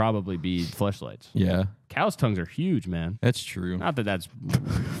could probably be fleshlights. Yeah, Cows' tongues are huge, man. that's true. Not that that's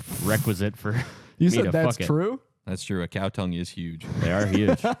requisite for You me said to that's fuck it. true? That's true. A cow tongue is huge. They are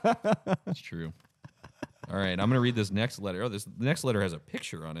huge. That's true. All right, I'm gonna read this next letter. Oh, the next letter has a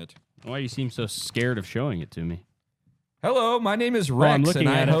picture on it. Why you seem so scared of showing it to me? Hello, my name is I'm Rex, looking and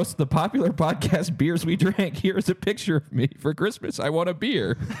I at it. host the popular podcast Beers We Drank. Here's a picture of me for Christmas. I want a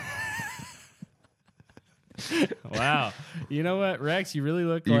beer. Wow. You know what, Rex? You really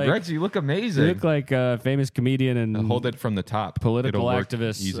look Rex, you look amazing. you look like a famous comedian and Hold it from the top. political It'll work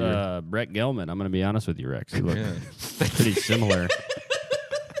activist easier. Brett Gelman. I'm going to be honest with you, Rex. You look Yeah. pretty similar.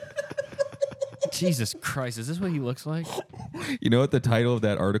 Jesus Christ, is this what he looks like? You know what the title of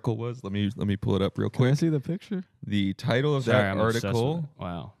that article was? Let me pull it up real Can I quick. see the picture? The title of Sorry, that I'm obsessed with article. it.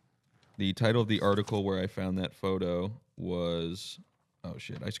 Wow. The title of the article where I found that photo was. Oh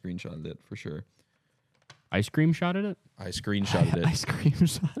shit! I screenshotted it for sure. Ice cream shot at it? I screenshotted it. Ice cream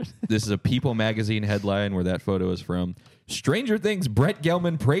shot. This is a People magazine headline where that photo is from. Stranger Things, Brett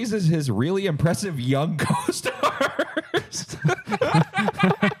Gelman praises his really impressive young co-stars.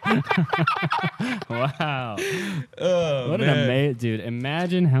 Wow. Oh, What an man. amazing dude.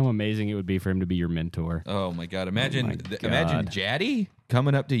 Imagine how amazing it would be for him to be your mentor. Oh my god! Imagine, my God. imagine Jaddy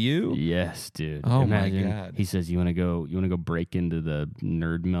coming up to you. Yes, dude. Oh, my Imagine God. He says, "You want to go break into the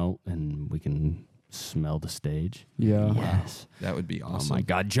nerd melt and we can smell the stage?" Yeah. Yes. That would be Oh awesome. my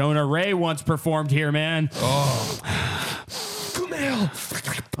God, Jonah Ray once performed here, man. Kumail.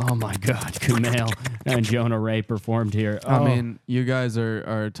 Oh my God, Kumail and Jonah Ray performed here. I Oh. mean, you guys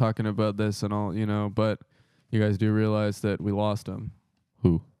are talking about this and all, but you guys do realize that we lost him.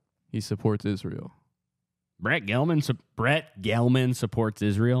 Who? He supports Israel. Brett Gelman supports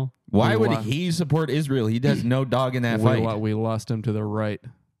Israel. Why We would lo- he support Israel? He does no dog in that We, fight. we lost him to the right,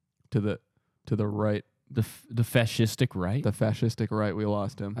 to the right, The fascistic right. the fascistic right. We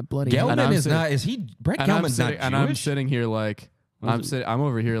lost him. I bloody And Gelman I'm is sitting- not. Is he? Brett And I'm Gelman's sitting, not and I'm Jewish. sitting here like I'm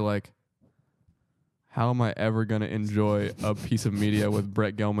over here like, how am I ever gonna enjoy a piece of media with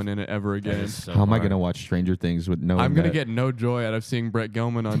Brett Gelman in it ever That again? is so How am I hard. going to watch Stranger Things with no? I'm gonna get no joy out of seeing Brett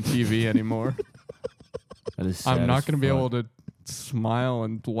Gelman on TV anymore. That is sad I'm not as gonna be fuck. able to smile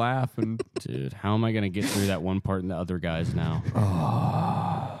and laugh and Dude, how am I gonna get through that one part and the other guys now?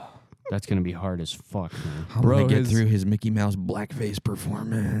 That's gonna be hard as fuck, man. I'm Bro, gonna get his- through his Mickey Mouse blackface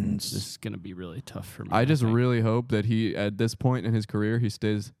performance. This is gonna be really tough for me. I just think. really hope that he, at this point in his career, he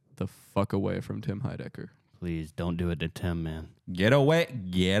stays the fuck away from Tim Heidecker. Please don't do it to Tim, man. Get away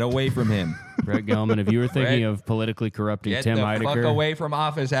from him. Brett Gelman, if you were thinking Brett, of politically corrupting Get Tim the Heidecker, fuck away from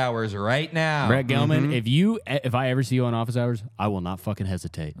office hours right now. Brett Gelman, if I ever see you on office hours, I will not fucking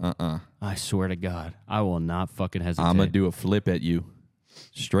hesitate. I swear to God, I will not fucking hesitate. I'm gonna do a flip at you,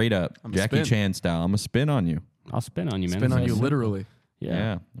 straight up, a Jackie spin. Chan style. I'm gonna spin on you. I'll spin on you, man. Spin It's on that you simple. literally.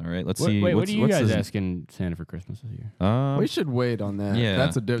 Yeah. All right. Let's Wait, see. what what's, are you what's guys this- asking Santa for Christmas this year? We should wait on that. Yeah.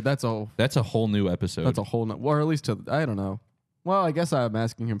 That's That's a whole new episode. a whole no, or at least I don't know. Well, I guess I'm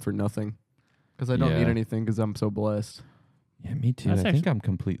asking him for nothing because I don't Yeah. need anything because I'm so blessed. Yeah, me too. That's I think actually- I'm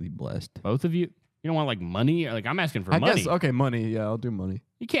completely blessed. Both of you? You don't want like money? Like I'm asking for I money. guess okay, money. Yeah, I'll do money.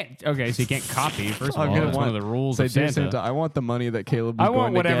 You can't. Okay, so you can't copy. First I'll of all, get that's one. one of the rules Say, of dear Santa. Santa, I want the money that Caleb. I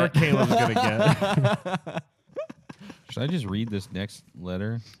want whatever Get. Caleb's gonna get. Should I just read this next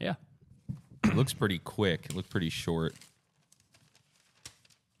letter? Yeah. It looks pretty quick. It looks pretty short.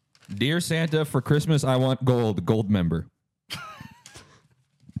 Dear Santa, for Christmas I want gold member.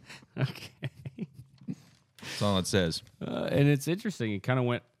 Okay. That's all it says. And it's interesting. It kind of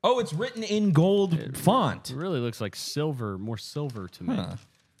went. Oh, it's written in gold font. It really looks like silver, more silver to me. Huh.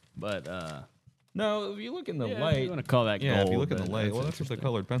 But No, if you look in the yeah, if light. you want to call that Yeah, gold. if you look in the then light. Well, that's what the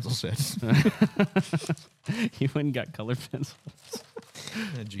colored pencil says. You went and got colored pencils.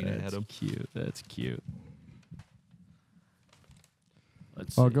 Yeah, Gina had That's 'em. cute. That's cute.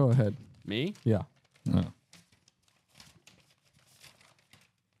 Let's Oh, see. go ahead. Me? Yeah.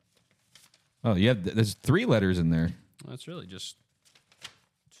 Oh, yeah. There's 3 letters in there. That's really just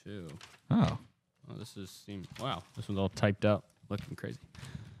 2. Oh. Oh, this is wow. This one's all typed out, looking crazy.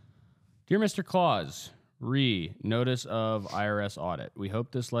 Dear Mr. Claus, Notice of IRS audit. We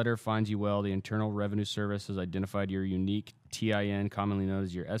hope this letter finds you well. The Internal Revenue Service has identified your unique TIN, commonly known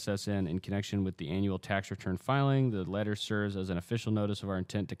as your SSN, in connection with the annual tax return filing. The letter serves as an official notice of our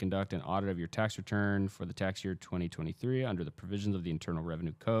intent to conduct an audit of your tax return for the tax year 2023 under the provisions of the Internal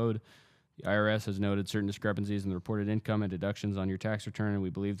Revenue Code. The IRS has noted certain discrepancies in the reported income and deductions on your tax return, and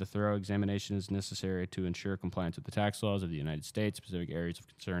we believe the thorough examination is necessary to ensure compliance with the tax laws of the United States. Specific areas of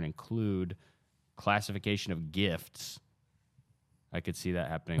concern include classification of gifts. I could see that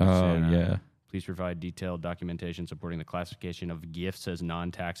happening with Santa. yeah. Please provide detailed documentation supporting the classification of gifts as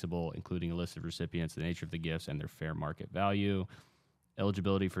non-taxable, including a list of recipients, the nature of the gifts, and their fair market value.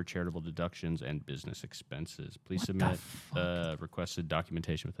 Eligibility for charitable deductions and business expenses. Please submit requested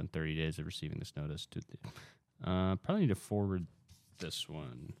documentation within 30 days of receiving this notice. Probably need to forward this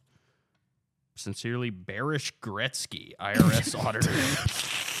one. Sincerely, Barish Gretzky, IRS auditor.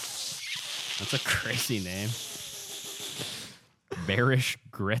 That's a crazy name. Barish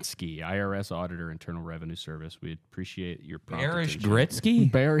Gretzky, IRS auditor, Internal Revenue Service. We appreciate your prompt Barish attention.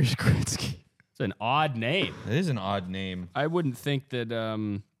 Gretzky? Barish Gretzky. It's an odd name. That is an odd name. I wouldn't think that.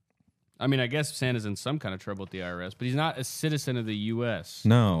 I mean, I guess Santa's in some kind of trouble with the IRS, but he's not a citizen of the U.S.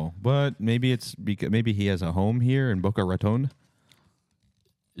 No, but maybe it's because maybe he has a home here in Boca Raton.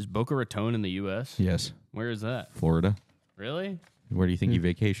 Is Boca Raton in the U.S.? Yes, Where is that? Florida. Really? Where do you think he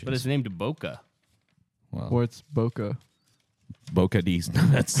vacations? But it's named Boca. well, What's Boca? Boca these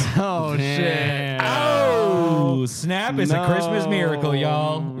nuts. Oh, shit. Oh, snap is a Christmas miracle,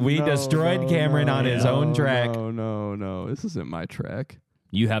 y'all. We destroyed Cameron on his own track. No. This isn't my track.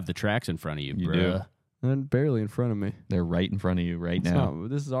 You have the tracks in front of you, You bruh. And barely in front of me. They're right in front of you right now. No,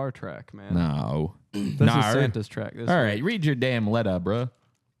 this is our track, man. No. This Nah. is Santa's track. This All right, read your damn letter, bro.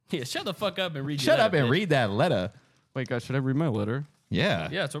 Yeah, shut the fuck up and read Shut your up letter, and bitch. read that letter. Wait, guys, should I read my letter? Yeah.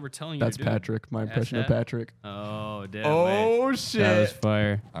 Yeah, that's what we're telling you That's to do. Patrick. My impression of that? Patrick. Oh, damn. wait. That was shit.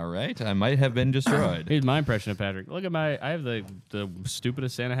 fire. All right. I might have been destroyed. Here's my impression of Patrick. Look at I have the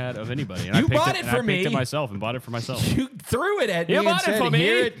stupidest Santa hat of anybody. And You I picked bought it for I picked it me. myself and bought it for myself. You threw it at me You and bought it said, for me.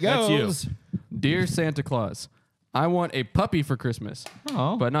 here it That's you. goes. Dear Santa Claus, I want a puppy for Christmas.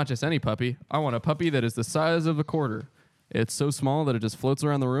 Oh. But not just any puppy. I want a puppy that is the size of a quarter. It's so small that it just floats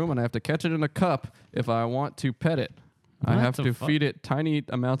around the room, and I have to catch it in a cup if I want to pet it. I What have the to fuck? feed it tiny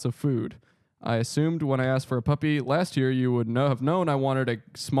amounts of food. I assumed when I asked for a puppy last year, you would have known I wanted a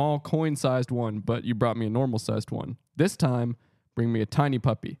small coin-sized one, but you brought me a normal-sized one. This time, bring me a tiny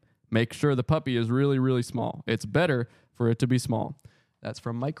puppy. Make sure the puppy is really, really small. It's better for it to be small. That's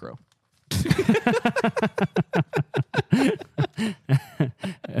from Micro.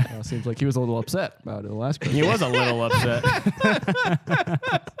 Seems like he was a little upset about it the last Christmas. He was a little upset.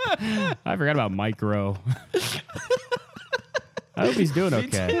 I forgot about Micro. I hope he's doing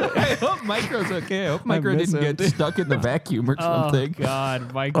okay. I hope Micro's okay. I hope Micro miss didn't him, get stuck in the vacuum or Oh something.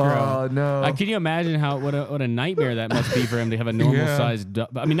 God, Micro. no. Can you imagine what a nightmare that must be for him to have a normal sized?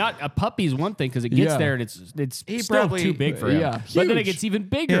 I mean, not a puppy's one thing because it gets Yeah. there and it's He still probably- too big for him. yeah, But then it huge. gets even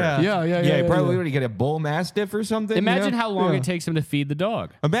bigger. Yeah, probably would get a bull mastiff or something. Imagine you know? how long Yeah. it takes him to feed the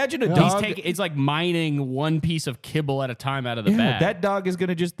dog. Imagine a He's dog. it's like mining one piece of kibble at a time out of the Yeah, bag. that dog is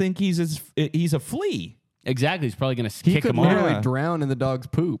gonna just think he's a flea. Exactly. He's probably going to He kick could him off. literally Yeah. drown in the dog's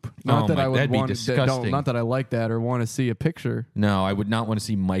poop. Not Oh that my- I would that'd be want. disgusting. Not that I like that or want to see a picture. No, I would not want to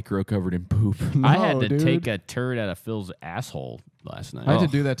see Micro covered in poop. I had No, to dude. take a turd out of Phil's asshole last night. I had Oh.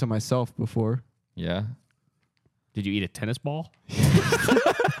 to do that to myself before. Yeah. Did you eat a tennis ball?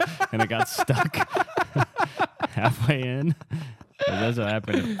 And it got stuck halfway in? 'Cause that's what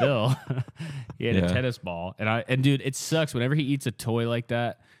happened to Phil. He had Yeah. a tennis ball. And dude, it sucks. Whenever he eats a toy like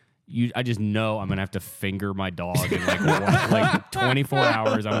that, I just know I'm going to have to finger my dog in like 24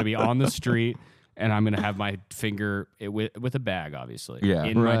 hours. I'm going to be on the street and I'm going to have my finger with a bag, obviously, Yeah.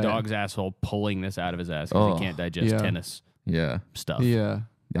 in my Right. dog's asshole, pulling this out of his ass because Oh. he can't digest Yeah. tennis Yeah. stuff. Yeah.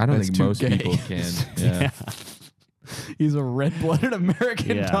 I don't That's think too most gay. people can. Yeah. He's a red-blooded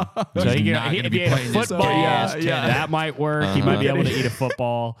American Yeah. dog. So He's he not can gonna be be a playing this football. gay-ass tennis. That might work. He might be able to eat a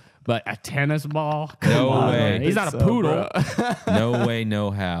football, but a tennis ball? Come No on, way. man. He's not a So, poodle. No way,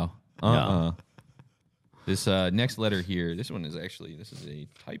 no how. No. This next letter here, this is a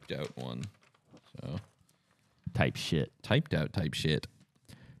typed out one. So Type shit. typed out type shit.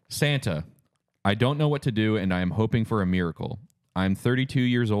 Santa, I don't know what to do and I am hoping for a miracle. I'm 32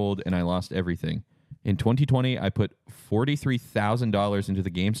 years old and I lost everything. In 2020, I put $43,000 into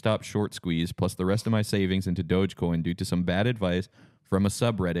the GameStop short squeeze plus the rest of my savings into Dogecoin due to some bad advice from a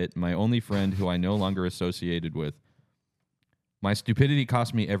subreddit, my only friend who I no longer associated with. My stupidity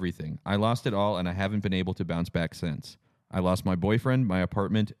cost me everything. I lost it all and I haven't been able to bounce back since. I lost my boyfriend, my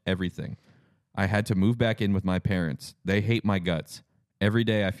apartment, everything. I had to move back in with my parents. They hate my guts. Every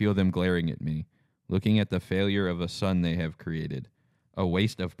day I feel them glaring at me, looking at the failure of a son they have created, a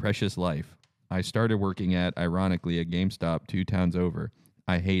waste of precious life. I started working at, ironically, a GameStop 2 towns over.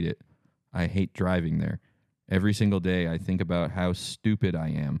 I hate it. I hate driving there. Every single day I think about how stupid I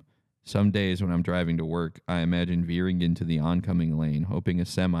am. Some days when I'm driving to work, I imagine veering into the oncoming lane, hoping a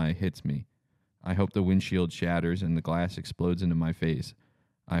semi hits me. I hope the windshield shatters and the glass explodes into my face.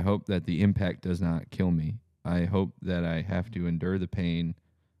 I hope that the impact does not kill me. I hope that I have to endure the pain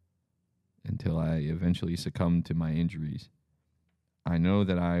until I eventually succumb to my injuries. I know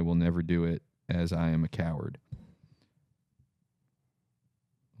that I will never do it, as I am a coward.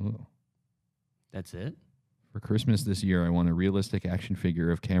 Oh. That's it? For Christmas this year, I want a realistic action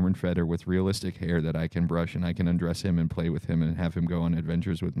figure of Cameron Feder with realistic hair that I can brush, and I can undress him and play with him and have him go on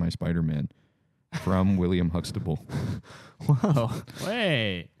adventures with my Spider-Man. From William Huxtable. Wow.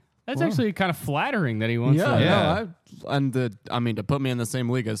 Wait. That's actually kind of flattering that he wants Yeah, to. Yeah. No, I mean, to put me in the same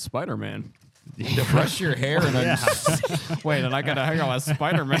league as Spider-Man. To brush your hair and Wait, and I gotta hang out with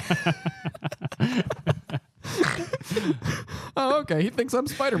Spider-Man. Oh, okay. He thinks I'm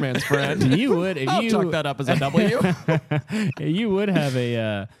Spider-Man's friend. You would, if I'll you chalk that up as a W. you would have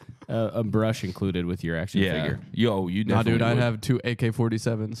a brush included with your action yeah. figure. Yo, you Nah, definitely dude, I'd would. have 2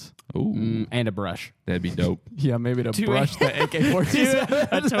 AK-47s. Ooh, And a brush. that'd be dope. Yeah, maybe to Two brush the AK-47.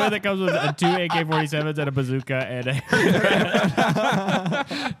 A toy that comes with 2 AK-47s and a bazooka and a...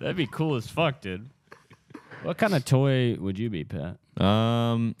 That'd be cool as fuck, dude. What kind of toy would you be, Pat?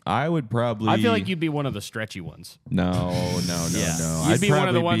 I would probably. I feel like you'd be one of the stretchy ones. No. You'd I'd be one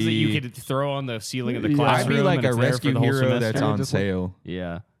of the probably ones that you be- could throw on the ceiling of the Yeah. classroom. I'd be like and a it's there for rescue the whole hero that's semester. on Just like- sale.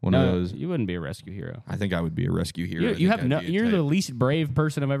 Yeah. One of No, those. You wouldn't be a rescue hero. I think I would be a rescue hero. I You think have I'd no. be a You're type. the least brave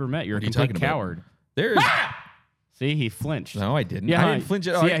person I've ever met. You're a What are you complete talking about? coward. There's. See, he flinched. No, I didn't. Yeah, I didn't flinch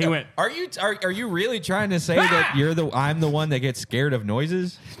at all. so yeah, he went. Are you really trying to say that I'm the one that gets scared of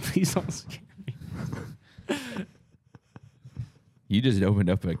noises? Please don't scare me. You just opened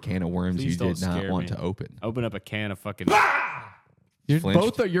up a can of worms Please you don't did not scare want me. to open. Open up a can of fucking.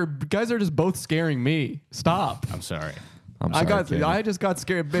 Flinched. Your guys are just both scaring me. Stop. I'm sorry. I'm sorry, Ken. I just got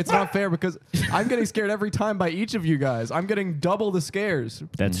scared. But it's not fair because I'm getting scared every time by each of you guys. I'm getting double the scares.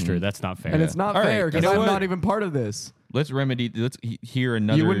 That's true. That's not fair. And it's not All right, fair you because know I'm what? not even part of this. Let's hear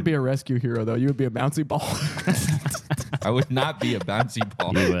another. You wouldn't be a rescue hero, though. You would be a bouncy ball. I would not be a bouncy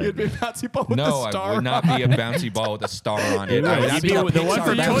ball. You would. You'd be a bouncy ball with No, a star. I would not be a bouncy ball with a star on it. I would not You'd be be the the one Pixar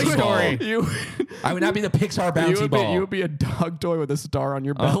from Toy bouncy Story. ball. You, I would not be the Pixar bouncy ball. you would be a dog toy with a star on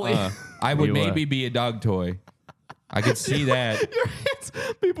your belly. I would You, maybe be a dog toy. I could see that. Your hands,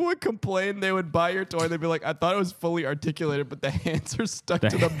 people would complain. They would buy your toy. They'd be like, I thought it was fully articulated, but the hands are stuck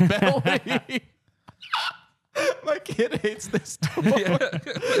to the belly. My kid hates this toy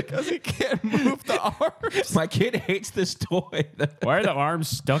because he can't move the arms. My kid hates this toy. Why are the arms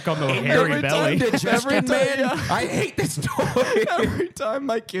stuck on the hairy Every belly? time- every time- I hate this toy. Every time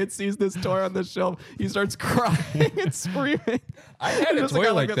my kid sees this toy on the shelf, he starts crying and screaming. I had a Just like, toy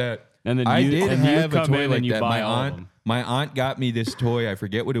I like look that. And then I you- did and you have a come toy in like and you that. buy My all of aunt, them. my aunt got me this toy. I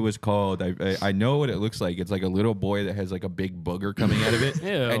forget what it was called. I know what it looks like. It's like a little boy that has like a big booger coming out of it, Ew.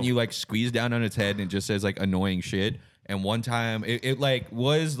 and you like squeeze down on its head, and it just says like annoying shit. And one time, it like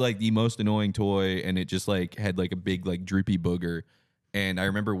was like the most annoying toy, and it just like had like a big like droopy booger. And I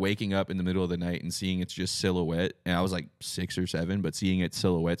remember waking up in the middle of the night and seeing its just silhouette. And I was like 6 or 7, but seeing its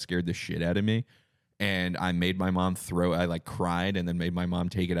silhouette scared the shit out of me. And I made my mom I like cried and then made my mom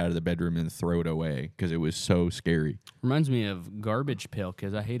take it out of the bedroom and throw it away because it was so scary. Reminds me of Garbage Pail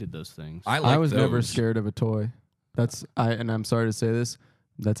Kids. I hated those things. I was never scared of a toy. And I'm sorry to say this,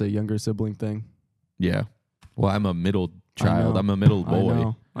 that's a younger sibling thing. Yeah. Well, I'm a middle I child. know. I'm a middle boy. I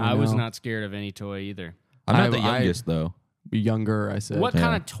know. I was know. not scared of any toy either. I'm not I- the I- youngest though. Younger, I said. What Yeah.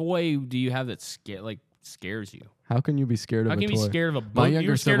 kind of toy do you have that scares you? How can you be scared of How a can toy? you be scared of a My booger? You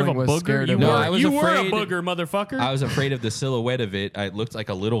younger were scared of a sibling was booger? scared You of were, No, I was you were a afraid- booger, motherfucker. I was afraid of the silhouette of it. It looked like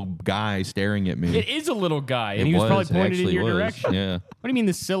a little guy staring at me. It is a little guy, and It he was probably it pointed in actually your was. direction. Yeah. What do you mean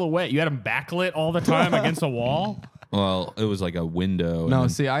the silhouette? You had him backlit all the time against a wall? Well, it was like a window. No,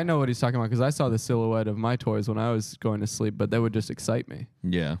 and see, I know what he's talking about because I saw the silhouette of my toys when I was going to sleep, but that would just excite me.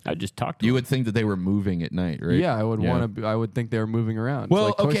 then- yeah. I just talked to You him. would think that they were moving at night, right? Yeah, I would want to. I would think they were moving around. Well,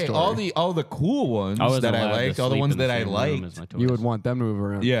 like Toy okay, Story. all the cool ones I wasn't that I allowed to liked, all the sleep ones in the that I same room liked. as my toys. You would want them to move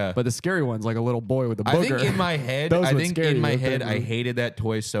around. Yeah. But the scary ones, like a little boy with a I booger. think in my head, Those I would think scare in you my if they head, I moved. hated that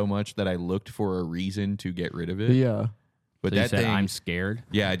toy so much that I looked for a reason to get rid of it. yeah. But So you that said, thing, I'm scared.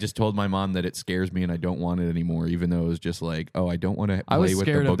 yeah, I just told my mom that it scares me and I don't want it anymore, even though it was just like, oh, I don't want to I was play with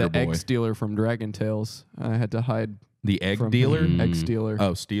scared the of the booger boy. egg stealer from Dragon Tales. I had to hide The egg from dealer? Egg stealer.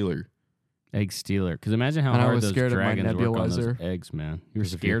 Oh, Stealer. Egg stealer. Because imagine how And I hard was those scared of my dragons work on those nebulizer. eggs, man. You were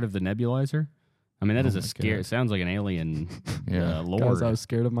scared of the nebulizer? I mean, that is a scare. It sounds like an alien lord. Guys, I was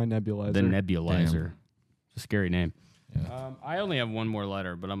scared of my nebulizer. The nebulizer. It's a scary name. Yeah. I only have one more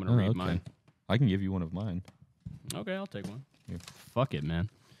letter, but I'm going to read okay. mine. I can give you one of mine. Okay, I'll take one. Here. Fuck it, man.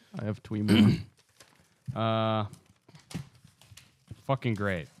 I have Tweemo. Fucking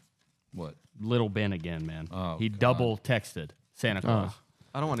great. What? Little Ben again, man. Oh, he God. double texted Santa Claus.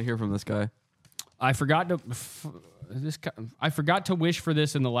 I don't want to hear from this guy. I forgot to I forgot to wish for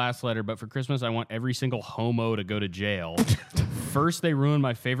this in the last letter, but for Christmas I want every single homo to go to jail. First they ruined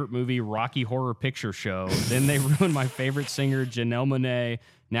my favorite movie, Rocky Horror Picture Show. Then they ruined my favorite singer, Janelle Monáe.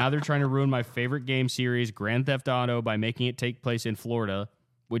 Now they're trying to ruin my favorite game series, Grand Theft Auto, by making it take place in Florida,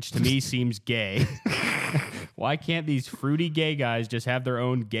 which to me seems gay. Why can't these fruity gay guys just have their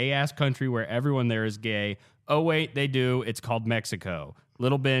own gay-ass country where everyone there is gay? Oh, wait, they do. It's called Mexico.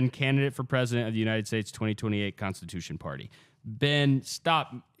 Little Ben, candidate for president of the United States 2028 Constitution Party. Ben,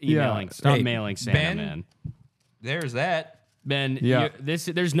 stop emailing. Yeah. Stop Hey, mailing Santa, Ben? man. There's that. Ben, Yeah. there's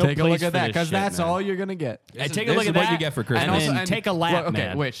no Take a place look at for that, this because shit, that's man. all you're gonna get. Hey, This take is- a look this at is what that. you get for Christmas. And then take a lap, okay,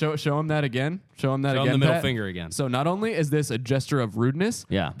 man. wait. Show him that again. Show him that Show him again. the middle Pat. finger again. So not only is this a gesture of rudeness,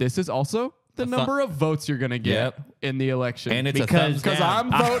 Yeah. this is also the number of votes you're gonna get Yep. in the election. And it's Because- a thumbs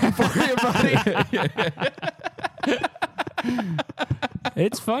down. I'm voting for you, buddy.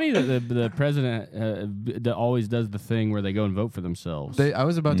 It's funny that the president always does the thing where they go and vote for themselves. I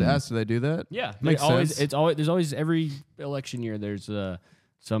was about to ask, do they do that? Yeah, Makes sense. There's always every election year. There's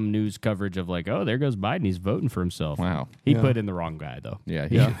some news coverage of like, oh, there goes Biden. He's voting for himself. Wow. He Yeah. put in the wrong guy though. Yeah.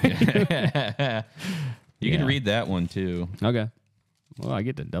 You Yeah. can read that one too. Okay. Well, I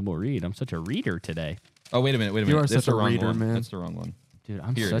get to double read. I'm such a reader today, Oh, wait a minute. You are That's such the a wrong reader, one. man. That's the wrong one. dude.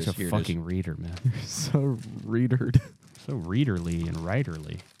 I'm Here it such is, a here it is. fucking reader, man. So readered. So readerly and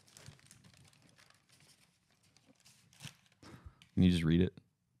writerly. Can you just read it?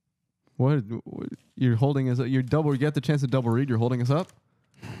 What you're holding us up? You get the chance to double read. You're holding us up.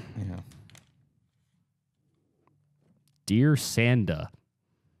 Yeah. Dear Sanda,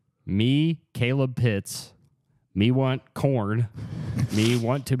 me, Caleb Pitts, me want corn, me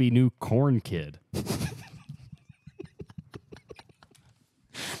want to be new corn kid.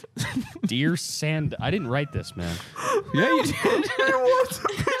 Dear Sanda, I didn't write this, man. Yeah, you did.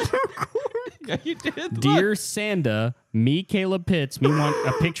 Yeah, you did. Dear Sanda, me, Caleb Pitts, me want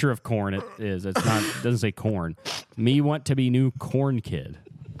a picture of corn. It is. It's not. It doesn't say corn. Me want to be new corn kid.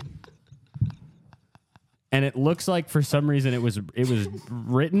 And it looks like for some reason it was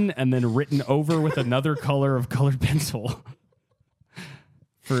written and then written over with another color of colored pencil.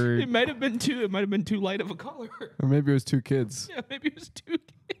 For It might have been too. It might have been too light of a color. Or maybe it was two kids Yeah, maybe it was too.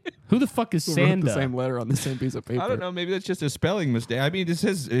 who the fuck is who wrote the Sanda? same letter on the same piece of paper. I don't know. Maybe that's just a spelling mistake. I mean, it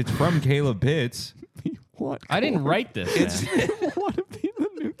says it's from Caleb Pitts. What? I didn't write this. Man. want to be the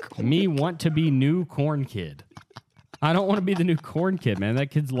new corn. Me want to be new corn kid. I don't want to be the new corn kid, man.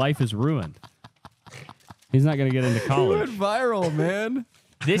 That kid's life is ruined. He's not going to get into You college. went viral, man.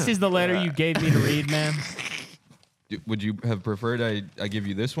 This is the letter you gave me to read, man. Would you have preferred I give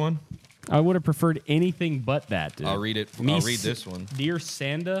you this one? I would have preferred anything but that, dude. I'll read it. Me I'll read s- this one. Dear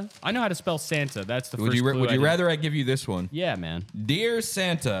Santa. I know how to spell Santa. That's the Would first you clue Would I you didn't- rather I give you this one? Yeah, man. Dear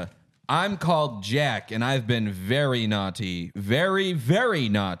Santa, I'm called Jack, and I've been very naughty, very, very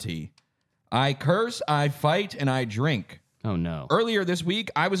naughty. I curse, I fight, and I drink. Oh, no. Earlier this week,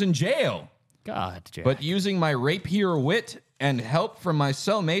 I was in jail, God, Jack. but using my rapier wit and help from my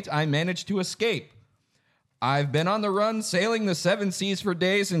cellmate, I managed to escape. I've been on the run, sailing the seven seas for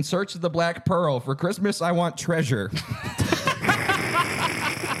days in search of the Black Pearl. For Christmas, I want treasure.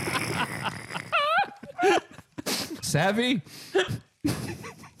 Savvy?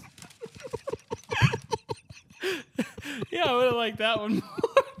 yeah, I would have liked that one more.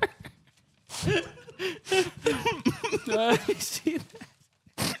 You see that?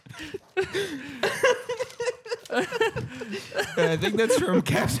 I think that's from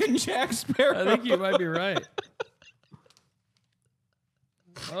Captain Jack Sparrow. I think you might be right.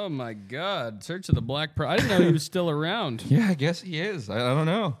 Oh my God! Search of the Black Pearl. I didn't know he was still around. Yeah, I guess he is. I don't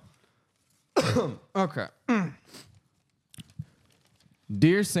know. Okay.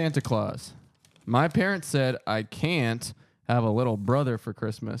 Dear Santa Claus, my parents said I can't have a little brother for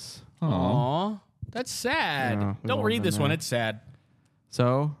Christmas. Aw, that's sad. Yeah, we've Don't all read been this one. there. It's sad.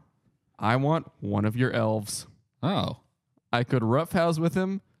 So I want one of your elves. Oh. I could roughhouse with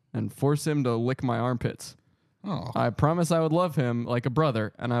him and force him to lick my armpits. Oh. I promise I would love him like a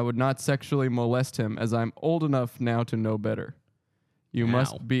brother, and I would not sexually molest him, as I'm old enough now to know better. You Ow.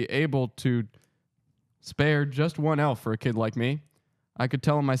 must be able to spare just one elf for a kid like me. I could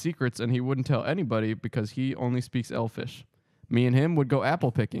tell him my secrets and he wouldn't tell anybody because he only speaks Elfish. Me and him would go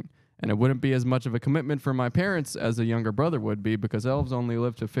apple picking, and it wouldn't be as much of a commitment for my parents as a younger brother would be because elves only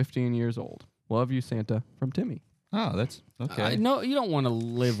live to 15 years old. Love you, Santa, from Timmy. Oh, that's okay. No, you don't want to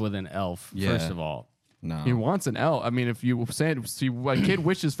live with an elf, Yeah. first of all. No. He wants an elf. I mean, if you say see a kid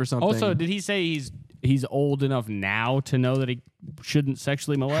wishes for something. Also, did he say he's old enough now to know that he shouldn't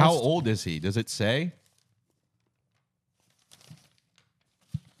sexually molest? How old is he? Does it say?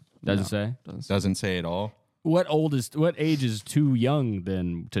 Doesn't say. Doesn't say at all. What age is too young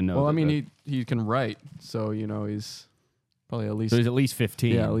then to know? Well, I that mean, he can write, so he's probably at least so he's at least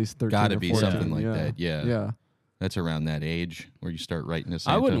 15. at least 13. Gotta or be 14. something like that, yeah. Yeah. That's around that age where you start writing to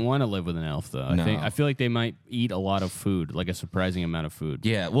Santa. I wouldn't want to live with an elf though. No. I feel like they might eat a lot of food, like a surprising amount of food.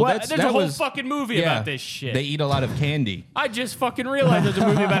 Yeah, well, there's that a whole was- fucking movie about this shit. They eat a lot of candy. I just fucking realized there's a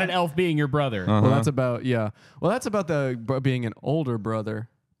movie about an elf being your brother. Well, that's about being an older brother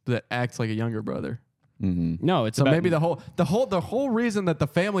that acts like a younger brother. No, it's So about maybe the whole reason that the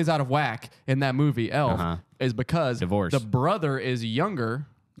family's out of whack in that movie Elf is because Divorce. the brother is younger.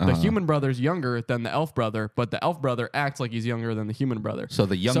 The human brother's younger than the elf brother, but the elf brother acts like he's younger than the human brother. So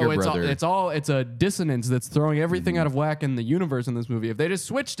the younger it's brother- it's a dissonance that's throwing everything out of whack in the universe in this movie. If they just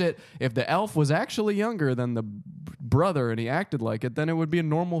switched it, if the elf was actually younger than the brother and he acted like it, then it would be a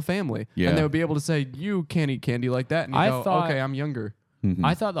normal family. Yeah. And they would be able to say, "You can't eat candy like that," and you I go, thought- "Okay, I'm younger."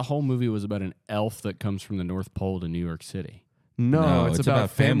 I thought the whole movie was about an elf that comes from the North Pole to New York City. No, it's about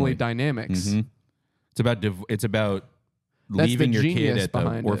family family. dynamics. It's about That's leaving the your kid genius at the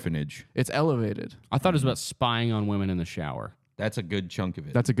behind it. orphanage. It's elevated. I thought it was about spying on women in the shower. That's a good chunk of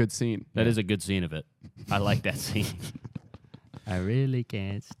it. That's a good scene. That is a good scene of it. I like that scene. I really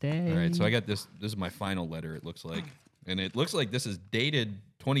can't stay. All right, so I got this. This is my final letter, it looks like. And it looks like this is dated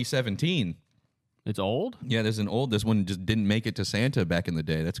 2017. It's old? Yeah, this one just didn't make it to Santa back in the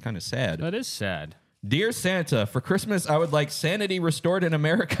day. That's kind of sad. That is sad. Dear Santa, for Christmas, I would like sanity restored in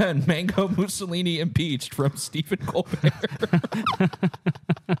America and mango Mussolini impeached from Stephen Colbert.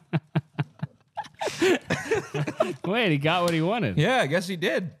 Wait, he got what he wanted. Yeah, I guess he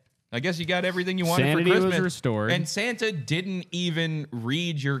did. I guess you got everything you wanted Sanity for was Christmas. restored. And Santa didn't even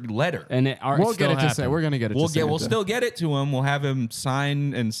read your letter. And We'll get it to say. We're gonna get it. We'll to Santa. we'll still get it to him. We'll have him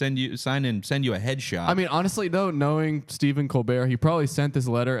sign and send you a headshot. I mean, honestly, though, knowing Stephen Colbert, he probably sent this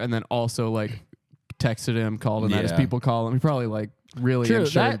letter and then also like texted him, called him, had his Yeah. people call him. He probably like really True,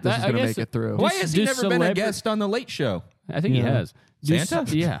 ensured this is I gonna guess make it through. why has he do never been a celebra- guest on the Late Show? I think he Yeah. has. Santa?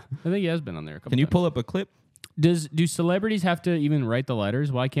 Yeah, I think he has been on there a couple Can you times. pull up a clip? Do celebrities have to even write the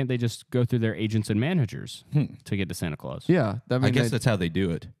letters? Why can't they just go through their agents and managers to get to Santa Claus? Yeah, I mean, I guess that's how they do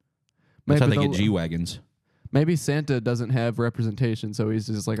it. That's how maybe they get they'll- G-Wagons. Maybe Santa doesn't have representation, so he's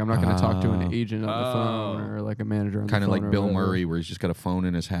just like, I'm not going to talk to an agent on the phone or like a manager on Kind the of phone. like or Bill whatever. Murray, where he's just got a phone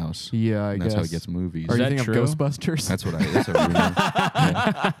in his house. Yeah, I And guess. that's how he gets movies. Are you that thinking true? of Ghostbusters? That's what that's a rumor.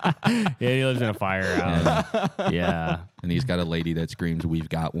 Yeah, he lives in a firehouse. Yeah. And he's got a lady that screams, "We've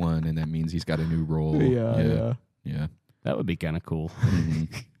got one," and that means he's got a new role. Yeah. yeah. That would be kind of cool.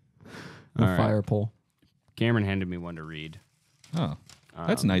 The All right. fire pole. Cameron handed me one to read. Oh,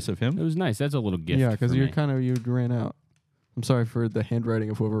 that's nice of him. It was nice. That's a little gift. Yeah, because for me. you ran out. I'm sorry for the handwriting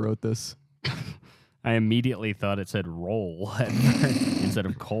of whoever wrote this. I immediately thought it said roll instead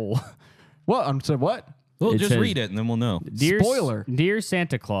of coal. What? So what? Well, It just says- read it and then we'll know. Spoiler. Dear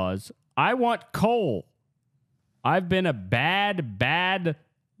Santa Claus, I want coal. I've been a bad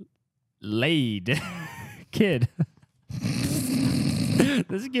laid kid.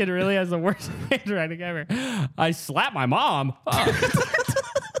 This kid really has the worst handwriting ever. I slapped my mom.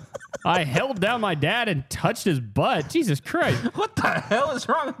 I held down my dad and touched his butt. Jesus Christ. What the hell is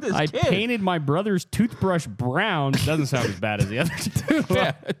wrong with this I painted my brother's toothbrush brown. Doesn't sound as bad as the other two.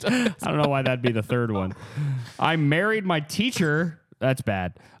 I don't know why that'd be the third one. I married my teacher. That's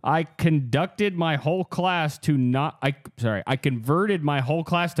bad. I conducted my whole class to I converted my whole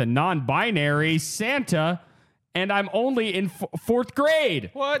class to non-binary Santa, and I'm only in fourth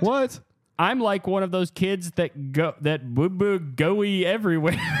grade. What? I'm like one of those kids that boo boo gooey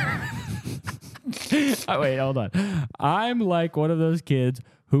everywhere. Oh, wait, hold on. I'm like one of those kids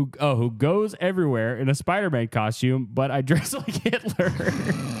who goes everywhere in a Spider-Man costume, but I dress like Hitler.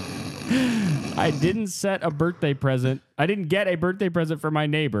 I didn't get a birthday present for my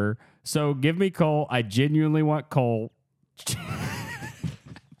neighbor, so give me coal. I genuinely want coal.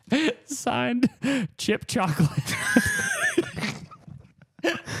 Signed, Chip Chocolate.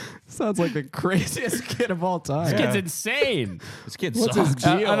 Sounds like the craziest kid of all time. This kid's insane. This kid What's his sucks.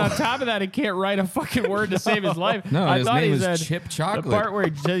 deal? And on top of that, he can't write a fucking word to save his life. No, I his thought name he is said Chip the Chocolate. part where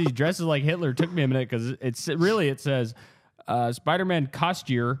he says he dresses like Hitler took me a minute because it says Spider-Man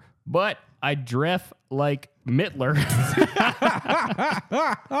costume, but I dress like Mittler.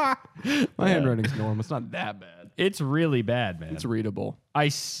 My handwriting's normal. It's not that bad. It's really bad, man. It's readable. I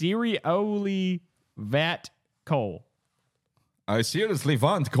seriously vat Cole. I seriously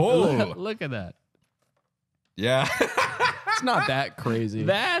want coal. Look at that. Yeah. It's not that crazy.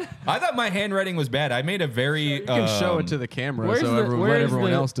 That I thought my handwriting was bad. I made a very. You can show it to the camera let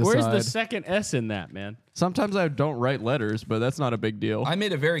everyone else decide. Where's the second S in that, man? Sometimes I don't write letters, but that's not a big deal. I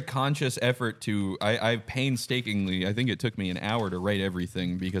made a very conscious effort to. I painstakingly. I think it took me an hour to write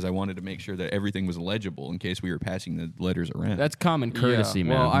everything because I wanted to make sure that everything was legible in case we were passing the letters around. That's common courtesy,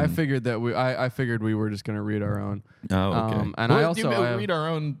 man. Well, I figured that I figured we were just going to read our own. Oh, okay. And I also read our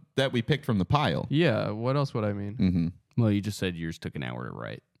own that we picked from the pile. Yeah. What else would I mean? Well, you just said yours took an hour to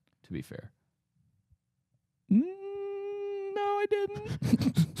write, to be fair. No, I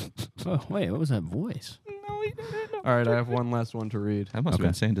didn't. Oh, wait, what was that voice? No, he didn't. All right, I have one last one to read. That must have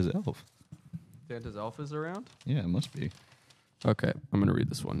been Santa's elf. Santa's elf is around? Yeah, it must be. Okay, I'm going to read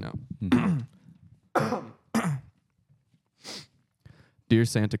this one now. Dear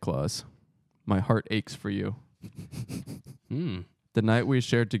Santa Claus, my heart aches for you. The night we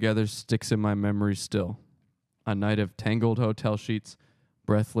shared together sticks in my memory still. A night of tangled hotel sheets,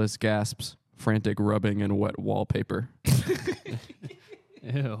 breathless gasps, frantic rubbing, and wet wallpaper.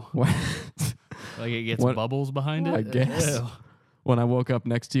 Ew. What? Like it gets What? bubbles behind it? I guess. Ew. When I woke up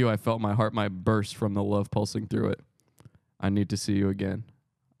next to you, I felt my heart might burst from the love pulsing through it. I need to see you again.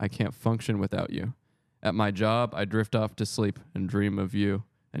 I can't function without you. At my job, I drift off to sleep and dream of you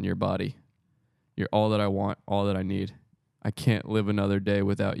and your body. You're all that I want, all that I need. I can't live another day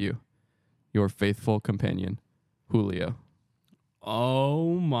without you. Your faithful companion, Julio.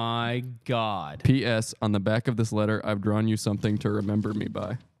 Oh my God. P.S. On the back of this letter, I've drawn you something to remember me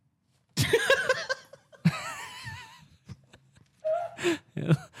by.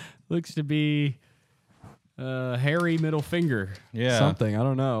 Looks to be hairy middle finger. Yeah. Something. I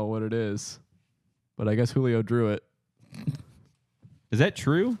don't know what it is. But I guess Julio drew it. Is that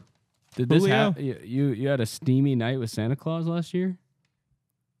true? Did this Julio? happen? You had a steamy night with Santa Claus last year?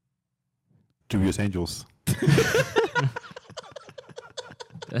 Dubious Angels.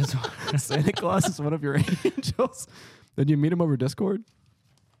 That's Santa Claus is one of your angels. Did you meet him over Discord?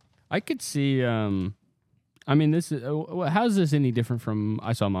 I could see. I mean, this is. How's this any different from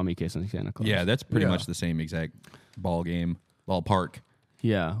I Saw Mommy Kissing Santa Claus? Yeah, that's pretty Yeah. much the same exact ballpark.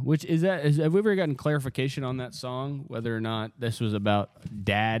 Yeah. Which is that? Have we ever gotten clarification on that song? Whether or not this was about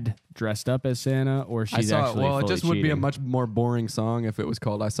Dad dressed up as Santa, or she's actually well, it fully just would be a cheating? much more boring song if it was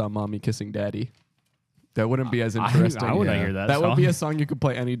called I Saw Mommy Kissing Daddy. That wouldn't be as I interesting. would not hear that. That would song. be a song you could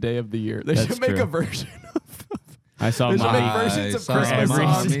play any day of the year. They That's should make true. a version of I Saw They should Mommy. make versions of saw Christmas mommy.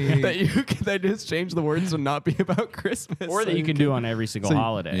 songs that you can, they just change the words to not be about Christmas. Or that you can do on every single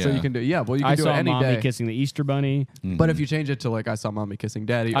holiday. So Yeah. you can do well you can I do saw it any Mommy day. kissing the Easter Bunny. But if you change it to like I Saw Mommy Kissing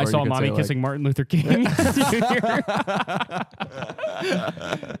Daddy, I or saw you could Mommy say, kissing Martin Luther King Jr.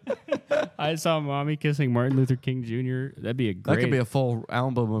 I saw Mommy kissing Martin Luther King Jr. That'd be a great. that could be a full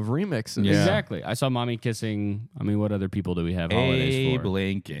album of remixes. Yeah. Exactly. I saw Mommy kissing. I mean, what other people do we have holidays Abe for?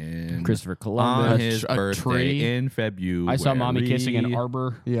 Lincoln. Christopher on Columbus. his a birthday tree. in February. I saw Mommy kissing an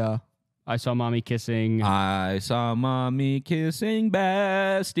arbor. Yeah. I saw Mommy kissing. I saw Mommy kissing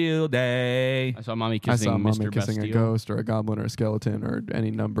Bastille Day. I saw Mommy I kissing saw Mommy Mr. kissing Bastille. a ghost or a goblin or a skeleton or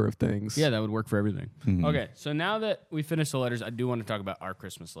any number of things. Yeah, that would work for everything. Mm-hmm. Okay, so now that we finished the letters, I do want to talk about our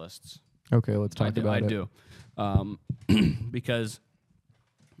Christmas lists. Okay, let's talk about I it. do. Because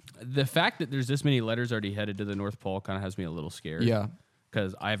the fact that there's this many letters already headed to the North Pole kind of has me a little scared. Yeah.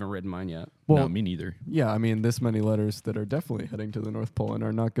 Because I haven't written mine yet. Well, No, me neither. yeah, I mean, this many letters that are definitely heading to the North Pole and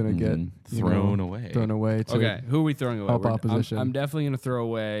are not going to get Thrown away. Thrown away. To, Okay, who are we throwing away? help We're- opposition. I'm definitely going to throw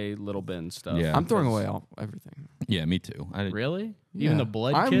away Little Ben stuff. Yeah. I'm throwing away everything. Yeah, me too. Really? Yeah. Even the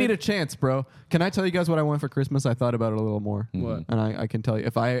blood I kid? need a chance, bro. Can I tell you guys what I want for Christmas? I thought about it a little more. What? And I can tell you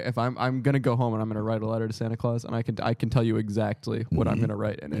if I'm gonna go home and I'm gonna write a letter to Santa Claus and I can tell you exactly what I'm gonna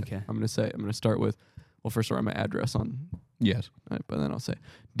write in it. Okay. I'm gonna start with, well, first write my address on, Yes. but then I'll say,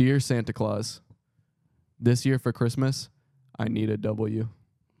 Dear Santa Claus, this year for Christmas, I need a W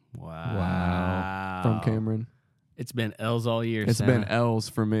Wow. from Cameron. It's been L's all year. It's Santa. been L's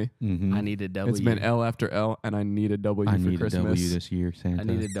for me. Mm-hmm. I need a W. It's been L after L, and I need a W I for need Christmas. a W this year, Santa. I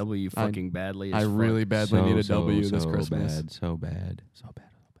need a W fucking badly. I as really fuck. badly need a So, W this so Christmas. Bad, so bad. So bad.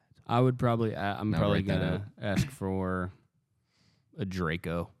 I would probably. I'm Now probably write that gonna ask for a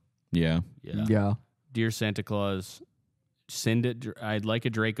Draco. Yeah. Yeah. Yeah. Dear Santa Claus, send it. I'd like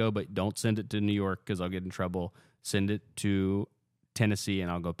a Draco, but don't send it to New York because I'll get in trouble. Send it to Tennessee, and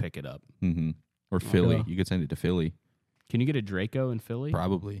I'll go pick it up. Mm-hmm. Or Philly. Yeah. You could send it to Philly. Can you get a Draco in Philly?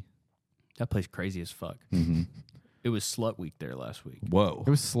 Probably. That place crazy as fuck. Mm-hmm. It was Slut Week there last week. Whoa. It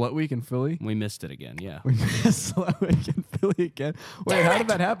was Slut Week in Philly. We missed it again. Yeah. We missed Slut Week in Philly again. Wait, how did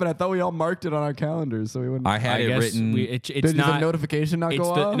that happen? I thought we all marked it on our calendars, so we wouldn't. I had it guess written. it's Did the not. notification not It's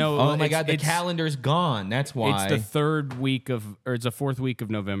go the, off? no. oh my it's- God, the it's- calendar's gone. That's why. It's the third week of, or it's the fourth week of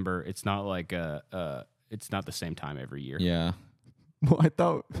November. It's not like it's not the same time every year. Yeah. Well, I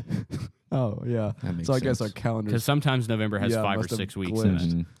thought. Oh yeah. That makes So I guess our sense. calendars. Because sometimes November has Yeah, 5 or must have 6 weeks in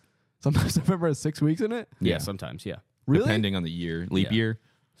glitched. it. Mhm. Sometimes November has 6 weeks in it. Yeah, Yeah. sometimes. Yeah. Really? Depending on the year. Leap Yeah. year.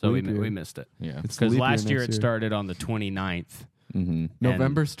 So Leap year. we missed it. Yeah. It's Because leap year last year next it started on the 29th. Mm-hmm.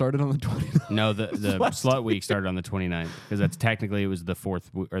 November started on the 29th. No, the Last Slut Week started on the 29th because that's technically it was the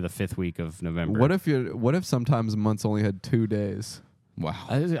or the 5th week of November. What if sometimes months only had 2 days? Wow.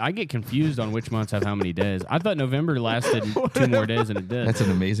 I get confused on which months have how many days. I thought November lasted 2 more days than it did. That's an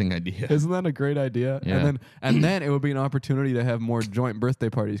amazing idea. Isn't that a great idea? Yeah. And then it would be an opportunity to have more joint birthday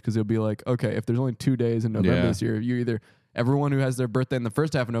parties because it'll be like, okay, if there's only 2 days in November Yeah. this year, you either everyone who has their birthday in the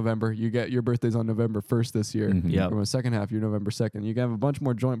first half of November, you get your birthdays on November 1st this year. Mhm. Yep. From the second half, you're November 2nd. You can have a bunch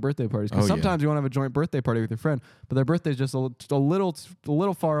more joint birthday parties because Oh, yeah. sometimes you want to have a joint birthday party with your friend, but their birthday's just a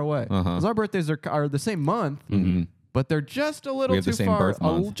little far away. Uh-huh. Because our birthdays are the same month, Mhm. but they're just a little We have too the same far. birth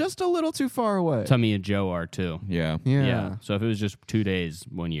month. Just a little too far away. Tummy and Joe are too. Yeah. Yeah. So if it was just 2 days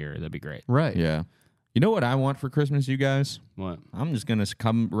 1 year, that'd be great. Right. Yeah. You know what I want for Christmas, you guys? What? I'm just going to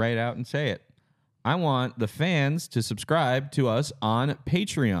come right out and say it. I want the fans to subscribe to us on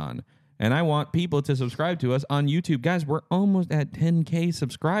Patreon. And I want people to subscribe to us on YouTube. Guys, we're almost at 10K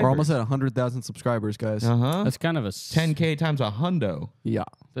subscribers. We're almost at 100,000 subscribers, guys. Uh-huh. That's kind of a 10K times a hundo. Yeah.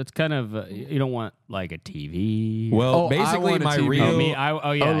 That's kind of you don't want like a TV. Well, Oh, I basically, want a my TV. real... Oh, me,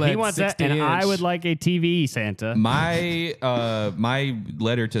 oh yeah, OLED he wants that, and 60 I inch. would like a TV, Santa. My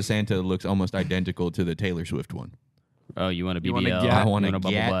letter to Santa looks almost identical to the Taylor Swift one. Oh, you want a BBL? You want a You Gat? I want a a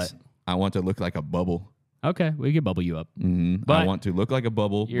bubble get. butt. I want to look like a bubble. Okay, we can bubble you up. I But want to look like a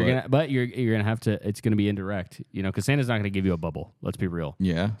bubble. You're gonna have to. It's gonna be indirect, because Santa's not gonna give you a bubble. Let's be real.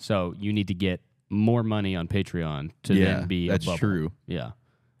 Yeah. So you need to get more money on Patreon to Yeah, then be that's a bubble. true. Yeah.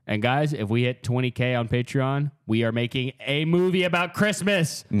 And guys, if we hit 20K on Patreon, we are making a movie about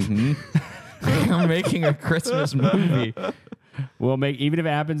Christmas. I'm making a Christmas movie. We'll make, even if it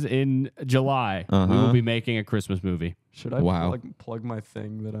happens in July, we will be making a Christmas movie. Should I Wow. plug my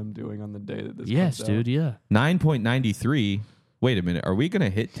thing that I'm doing on the day that this Yes, comes dude. Yeah. 9.93. Wait a minute. Are we going to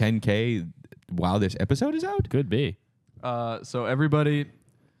hit 10K while this episode is out? Could be. out? So everybody,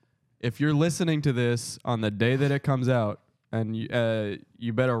 if you're listening to this on the day that it comes out, and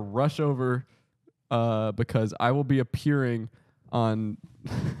you better rush over because I will be appearing on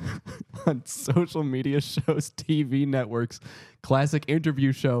on social media shows, TV networks, classic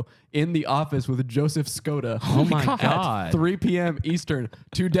interview show in the office with Joseph Skoda. Oh my at God. 3 p.m. Eastern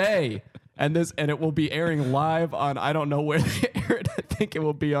today. And it will be airing live on, I don't know where they air it. I think it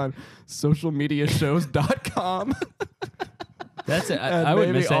will be on socialmediashows.com. That's it. And I would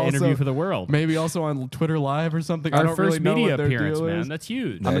maybe miss that interview also- for the world. Maybe also on Twitter Live or something. I Our don't first really know media what their appearance, deal man. is. That's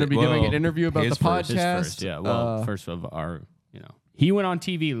huge. I'm going to be giving an Well, interview about the his first. His podcast. first, yeah. Well, first of our, he went on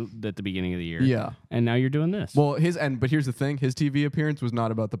TV at the beginning of the year. Yeah. And now you're doing this. Well, but here's the thing: his TV appearance was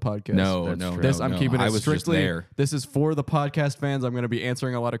not about the podcast. No, That's no, true. This no, I'm no. keeping it I was just strictly. there. This is for the podcast fans. I'm going to be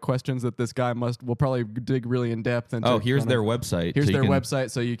answering a lot of questions that this guy will probably dig really in depth into. Oh, here's kinda- their website. Here's so you their can-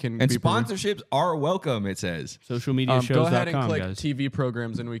 website, so you can And be sponsorships are welcome, it says. Socialmediashows.com, go ahead and click guys. TV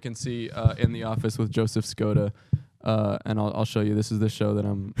programs, and we can see In the Office with Joseph Skoda. And I'll show you. This is the show that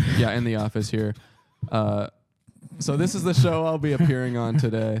I'm. Yeah, In the Office here. So this is the show I'll be appearing on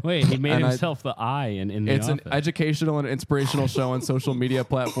today. Wait, he made And himself the eye in the It's office. an educational and inspirational show on social media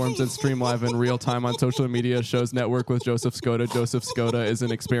platforms and stream live in real time on Social Media Shows Network with Joseph Skoda. Joseph Skoda is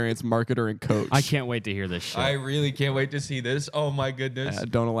an experienced marketer and coach. I can't wait to hear this shit. I really can't wait to see this. Oh, my goodness.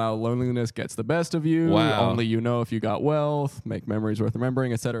 Don't allow loneliness gets the best of you. Wow. Only you know if you got wealth. Make memories worth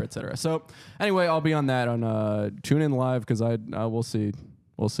remembering, etc., etc. So anyway, I'll be on that on tune in live because I will see.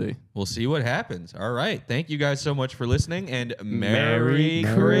 We'll see. We'll see what happens. All right. Thank you guys so much for listening, and Merry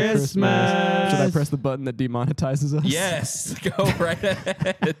Christmas. Should I press the button that demonetizes us? Yes. Go right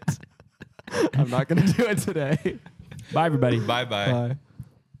ahead. I'm not going to do it today. Bye, everybody. Bye-bye. Bye.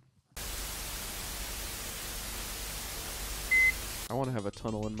 I want to have a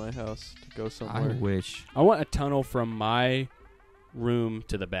tunnel in my house to go I somewhere. wish. I want a tunnel from my room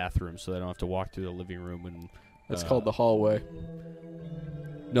to the bathroom so that I don't have to walk through the living room. And It's called the hallway.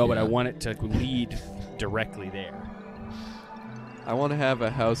 No, but I Yeah. want it to lead directly there. I want to have a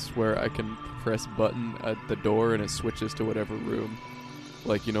house where I can press button at the door and it switches to whatever room.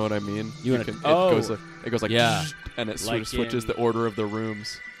 Like, you know what I mean? You wanna- It oh. goes like It goes like, Yeah. and it sort Like of switches in- the order of the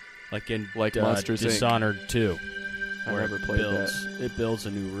rooms. Like in Like Monsters, Inc. Dishonored 2. I where never it played builds, It builds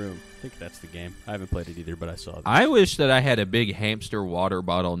a new room. I think that's the game. I haven't played it either, but I saw it. I wish that I had a big hamster water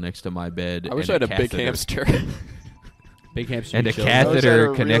bottle next to my bed. I wish and I had a big catheter. hamster. Big hamster And a children. I wish I had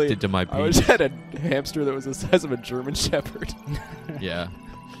catheter a connected really- to my I wish penis. I had a hamster that was the size of a German Shepherd. Yeah.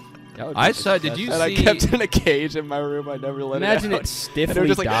 That would be I saw. Did disgusting. you And I see? kept it in a cage in my room. I never let Imagine it it out. stiffly And it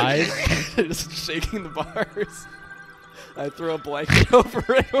was just dies. just shaking the bars. I throw a blanket over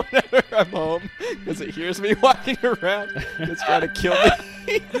it whenever I'm home because it hears me walking around. It's trying to kill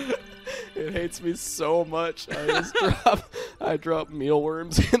me. It hates me so much. I drop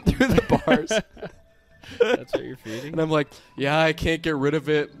mealworms in through the bars. That's what you're feeding? And I'm like, yeah, I can't get rid of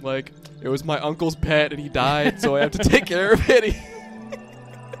it. Like, it was my uncle's pet and he died, so I have to take care of it.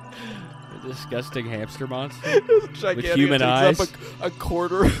 A disgusting hamster monster? It's gigantic. human it eyes? takes up a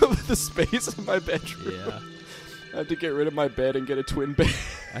quarter of the space in my bedroom. Yeah. I have to get rid of my bed and get a twin bed.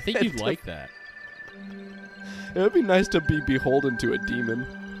 I think you'd like that. It would be nice to be beholden to a demon.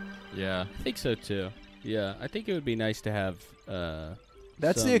 Yeah. I think so too. Yeah, I think it would be nice to have.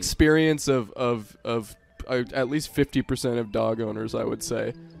 That's some- the experience of at least 50% of dog owners, I would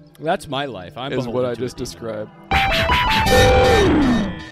say, That's my life. I'm is what beholden I to a just demon. described.